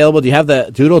have it available. Do you have the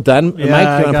Doodle done, Yeah,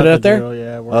 Mike? You want to put it up there? Doodle,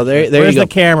 yeah, well, there you Where's go. the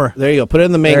camera? There you go. Put it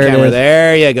in the main There it camera. is.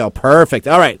 There you go. Perfect.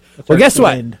 All right. Well, guess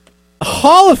what?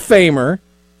 Hall of Famer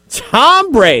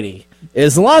Tom Brady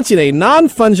is launching a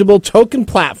non-fungible token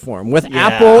platform with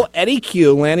Apple Eddie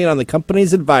Q landing on the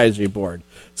company's advisory board.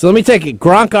 So let me take it.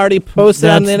 Gronk already posted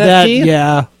on the NFT.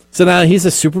 Yeah. So now he's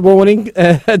a Super Bowl winning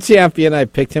champion. I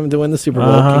picked him to win the Super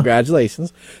Bowl.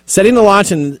 Congratulations. Setting to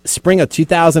launch in spring of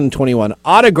 2021.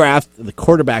 Autographed the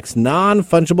quarterback's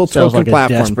non-fungible Sounds token like a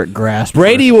platform. desperate grasp.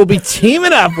 Brady will be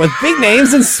teaming up with big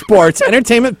names in sports,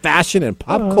 entertainment, fashion, and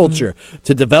pop culture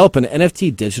to develop an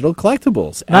NFT digital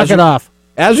collectibles. Knock it off.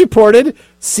 As reported,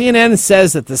 CNN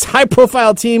says that this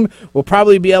high-profile team will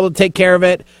probably be able to take care of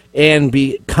it and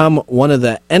become one of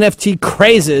the NFT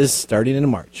crazes starting in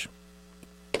March.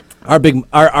 Our big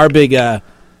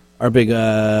Our big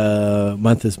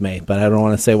month is May, but I don't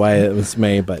want to say why it was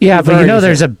May. But yeah, but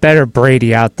there's a better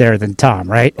Brady out there than Tom,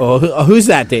 right? Oh, who's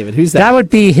that, David? Who's that? That would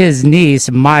be his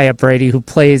niece, Maya Brady, who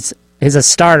is a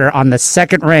starter on the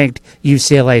second-ranked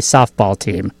UCLA softball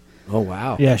team. Oh,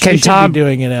 wow. Yeah, she should be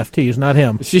doing NFTs, not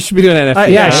him. She should be doing NFTs.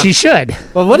 Yeah, she should.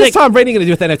 Well, what is Tom Brady going to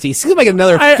do with NFTs? He's going to make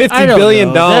another $50 billion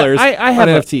on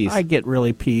NFTs. I get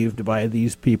really peeved by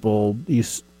these people,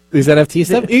 these NFT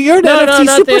stuff? You're an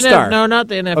NFT superstar. Not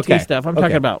the NFT stuff. I'm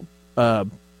talking about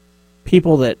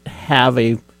people that have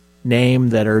a name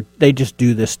they just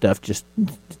do this stuff just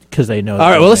because they know. All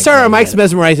right, well, let's start our Mike's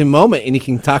Mesmerizing Moment, and you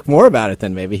can talk more about it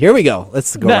then, maybe. Here we go.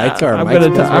 Let's go right to our I'm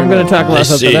going to talk about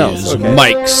something else. This is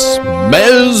Mike's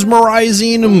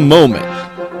Mesmerizing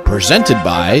Moment, presented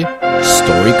by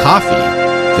Story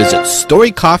Coffee. Visit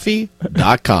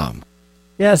storycoffee.com.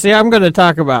 Yeah, see, I'm going to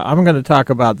talk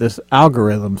about this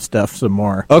algorithm stuff some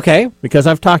more. Okay. Because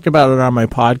I've talked about it on my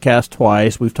podcast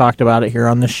twice. We've talked about it here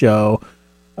on the show.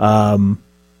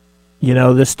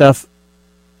 This stuff,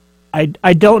 I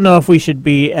don't know if we should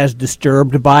be as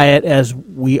disturbed by it as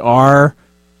we are,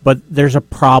 but there's a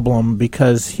problem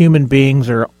because human beings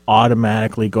are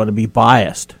automatically going to be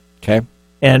biased. Okay.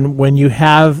 And when you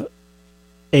have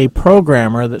a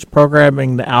programmer that's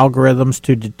programming the algorithms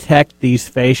to detect these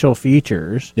facial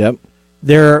features,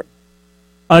 they're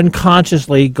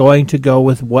unconsciously going to go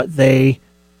with what they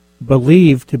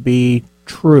believe to be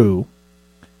true.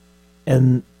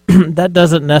 And that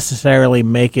doesn't necessarily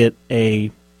make it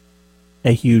a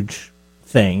huge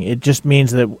thing. It just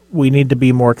means that we need to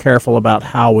be more careful about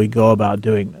how we go about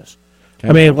doing this. Okay.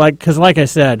 I mean, because like I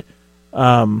said,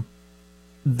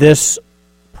 this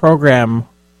program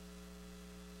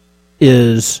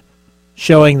is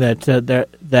showing that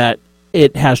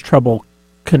it has trouble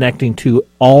connecting to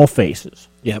all faces.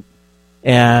 Yep.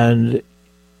 And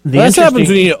that's what happens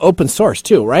when you open source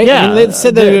too, right? Yeah. I mean, they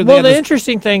said that the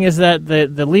interesting thing is that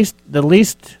the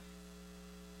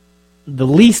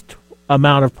least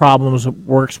amount of problems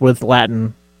works with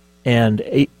Latin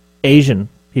and Asian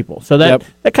people. So that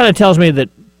kind of tells me that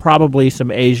probably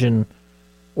some Asian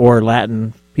or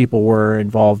Latin people were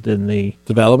involved in the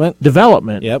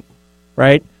development. Yep.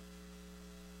 Right?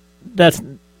 That's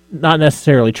not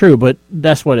necessarily true, but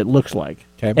that's what it looks like.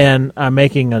 Okay. And I'm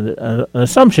making an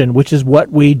assumption, which is what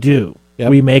we do.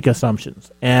 Yep. We make assumptions,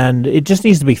 and it just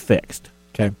needs to be fixed.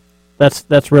 Okay.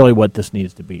 That's really what this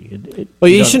needs to be.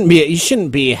 You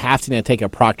shouldn't be having to take a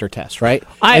proctor test, right?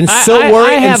 I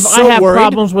have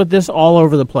problems with this all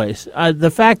over the place. The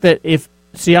fact that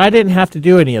I didn't have to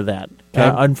do any of that.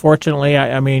 Okay. Unfortunately,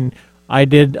 I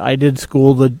did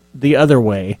school the other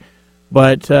way.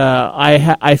 But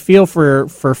I feel for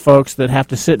folks that have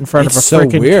to sit in front of a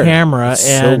freaking camera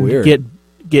and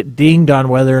get dinged on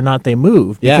whether or not they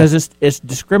move because it's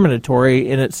discriminatory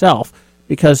in itself.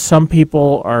 Because some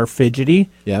people are fidgety,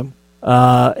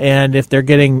 and if they're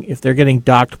getting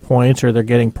docked points or they're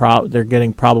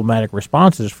getting problematic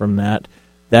responses from that,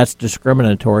 that's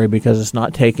discriminatory because it's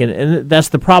not taken. And that's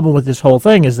the problem with this whole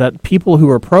thing is that people who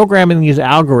are programming these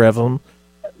algorithms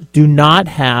do not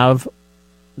have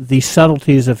the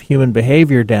subtleties of human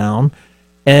behavior down,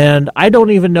 and I don't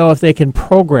even know if they can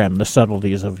program the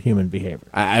subtleties of human behavior.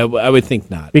 I would think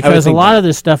not. Because a lot of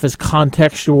this stuff is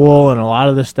contextual, and a lot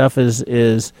of this stuff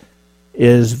is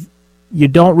you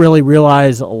don't really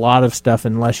realize a lot of stuff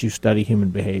unless you study human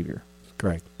behavior.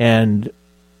 Correct. And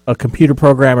a computer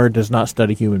programmer does not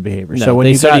study human behavior. No, so when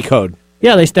they study code.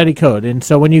 Yeah, they study code. And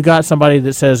so when you got somebody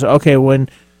that says, okay, and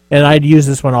I'd use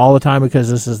this one all the time because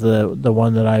this is the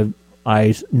one that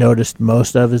I noticed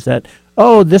most of is that,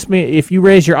 if you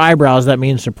raise your eyebrows, that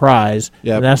means surprise.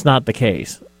 Yep. And that's not the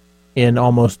case in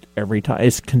almost every time.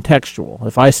 It's contextual.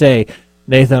 If I say,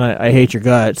 Nathan, I hate your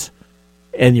guts,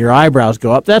 and your eyebrows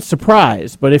go up, that's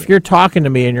surprise. But if you're talking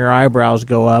to me and your eyebrows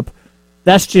go up,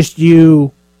 that's just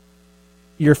you.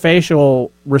 Your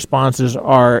facial responses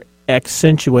are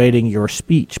accentuating your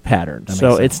speech patterns.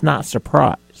 So it's not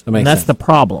surprise. And that's the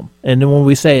problem. And then when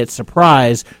we say it's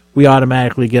surprise, we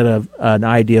automatically get an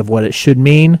idea of what it should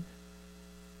mean,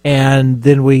 and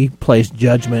then we place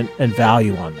judgment and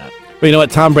value on that. Well, you know what?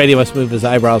 Tom Brady must move his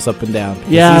eyebrows up and down.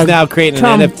 Yeah, he's now creating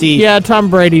an NFT. Yeah, Tom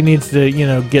Brady needs to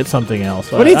get something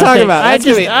else. What are you talking about? I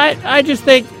just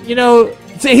think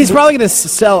he's probably going to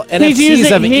sell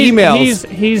NFTs of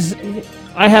emails.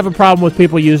 I have a problem with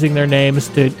people using their names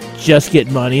to just get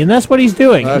money, and that's what he's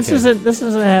doing. Okay. This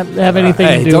doesn't have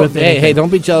anything to do with it. Hey, don't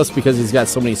be jealous because he's got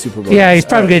so many Super Bowls. Yeah, he's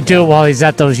probably going to do it while he's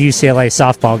at those UCLA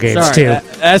softball games too.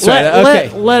 That's right.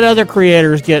 Okay. Let other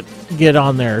creators get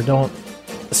on there. Don't.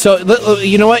 So,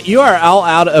 you know what? You are all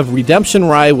out of Redemption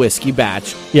Rye Whiskey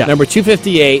batch. Yeah. Number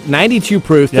 258, 92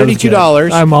 proof,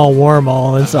 $32. I'm all warm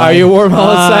all inside. Are you warm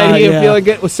all inside? Are you feeling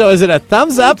good? So is it a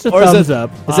thumbs up? It's a thumbs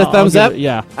up. Is it thumbs up?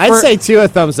 Yeah. I'd say two a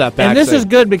thumbs up, and this is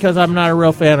good because I'm not a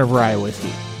real fan of rye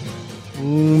whiskey.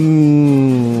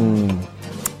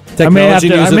 I may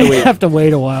have to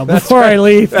wait a while before I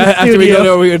leave. After we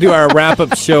go to do our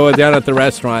wrap-up show down at the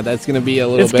restaurant, that's going to be a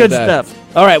little bit. It's good stuff.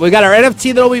 All right, we got our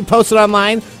NFT that will be posted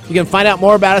online. You can find out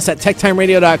more about us at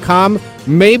techtimeradio.com.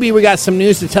 Maybe we got some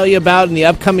news to tell you about in the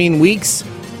upcoming weeks.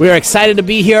 We are excited to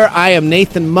be here. I am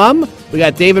Nathan Mumm. We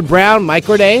got David Brown, Mike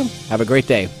Roday. Have a great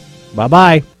day.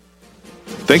 Bye-bye.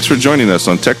 Thanks for joining us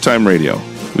on Tech Time Radio.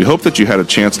 We hope that you had a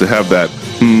chance to have that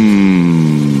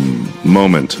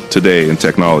moment today in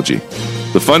technology.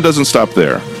 The fun doesn't stop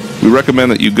there. We recommend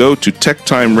that you go to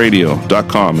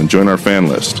techtimeradio.com and join our fan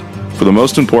list for the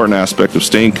most important aspect of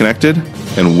staying connected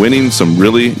and winning some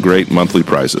really great monthly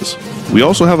prizes. We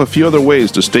also have a few other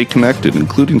ways to stay connected,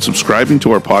 including subscribing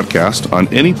to our podcast on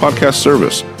any podcast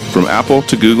service, from Apple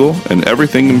to Google and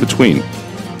everything in between.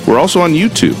 We're also on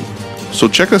YouTube, so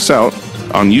check us out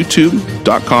on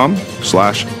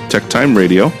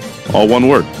youtube.com/techtimeradio, all one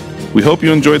word. We hope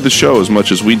you enjoyed the show as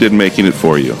much as we did making it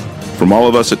for you. From all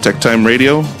of us at Tech Time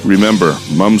Radio, remember,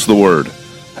 mum's the word.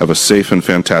 Have a safe and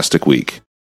fantastic week.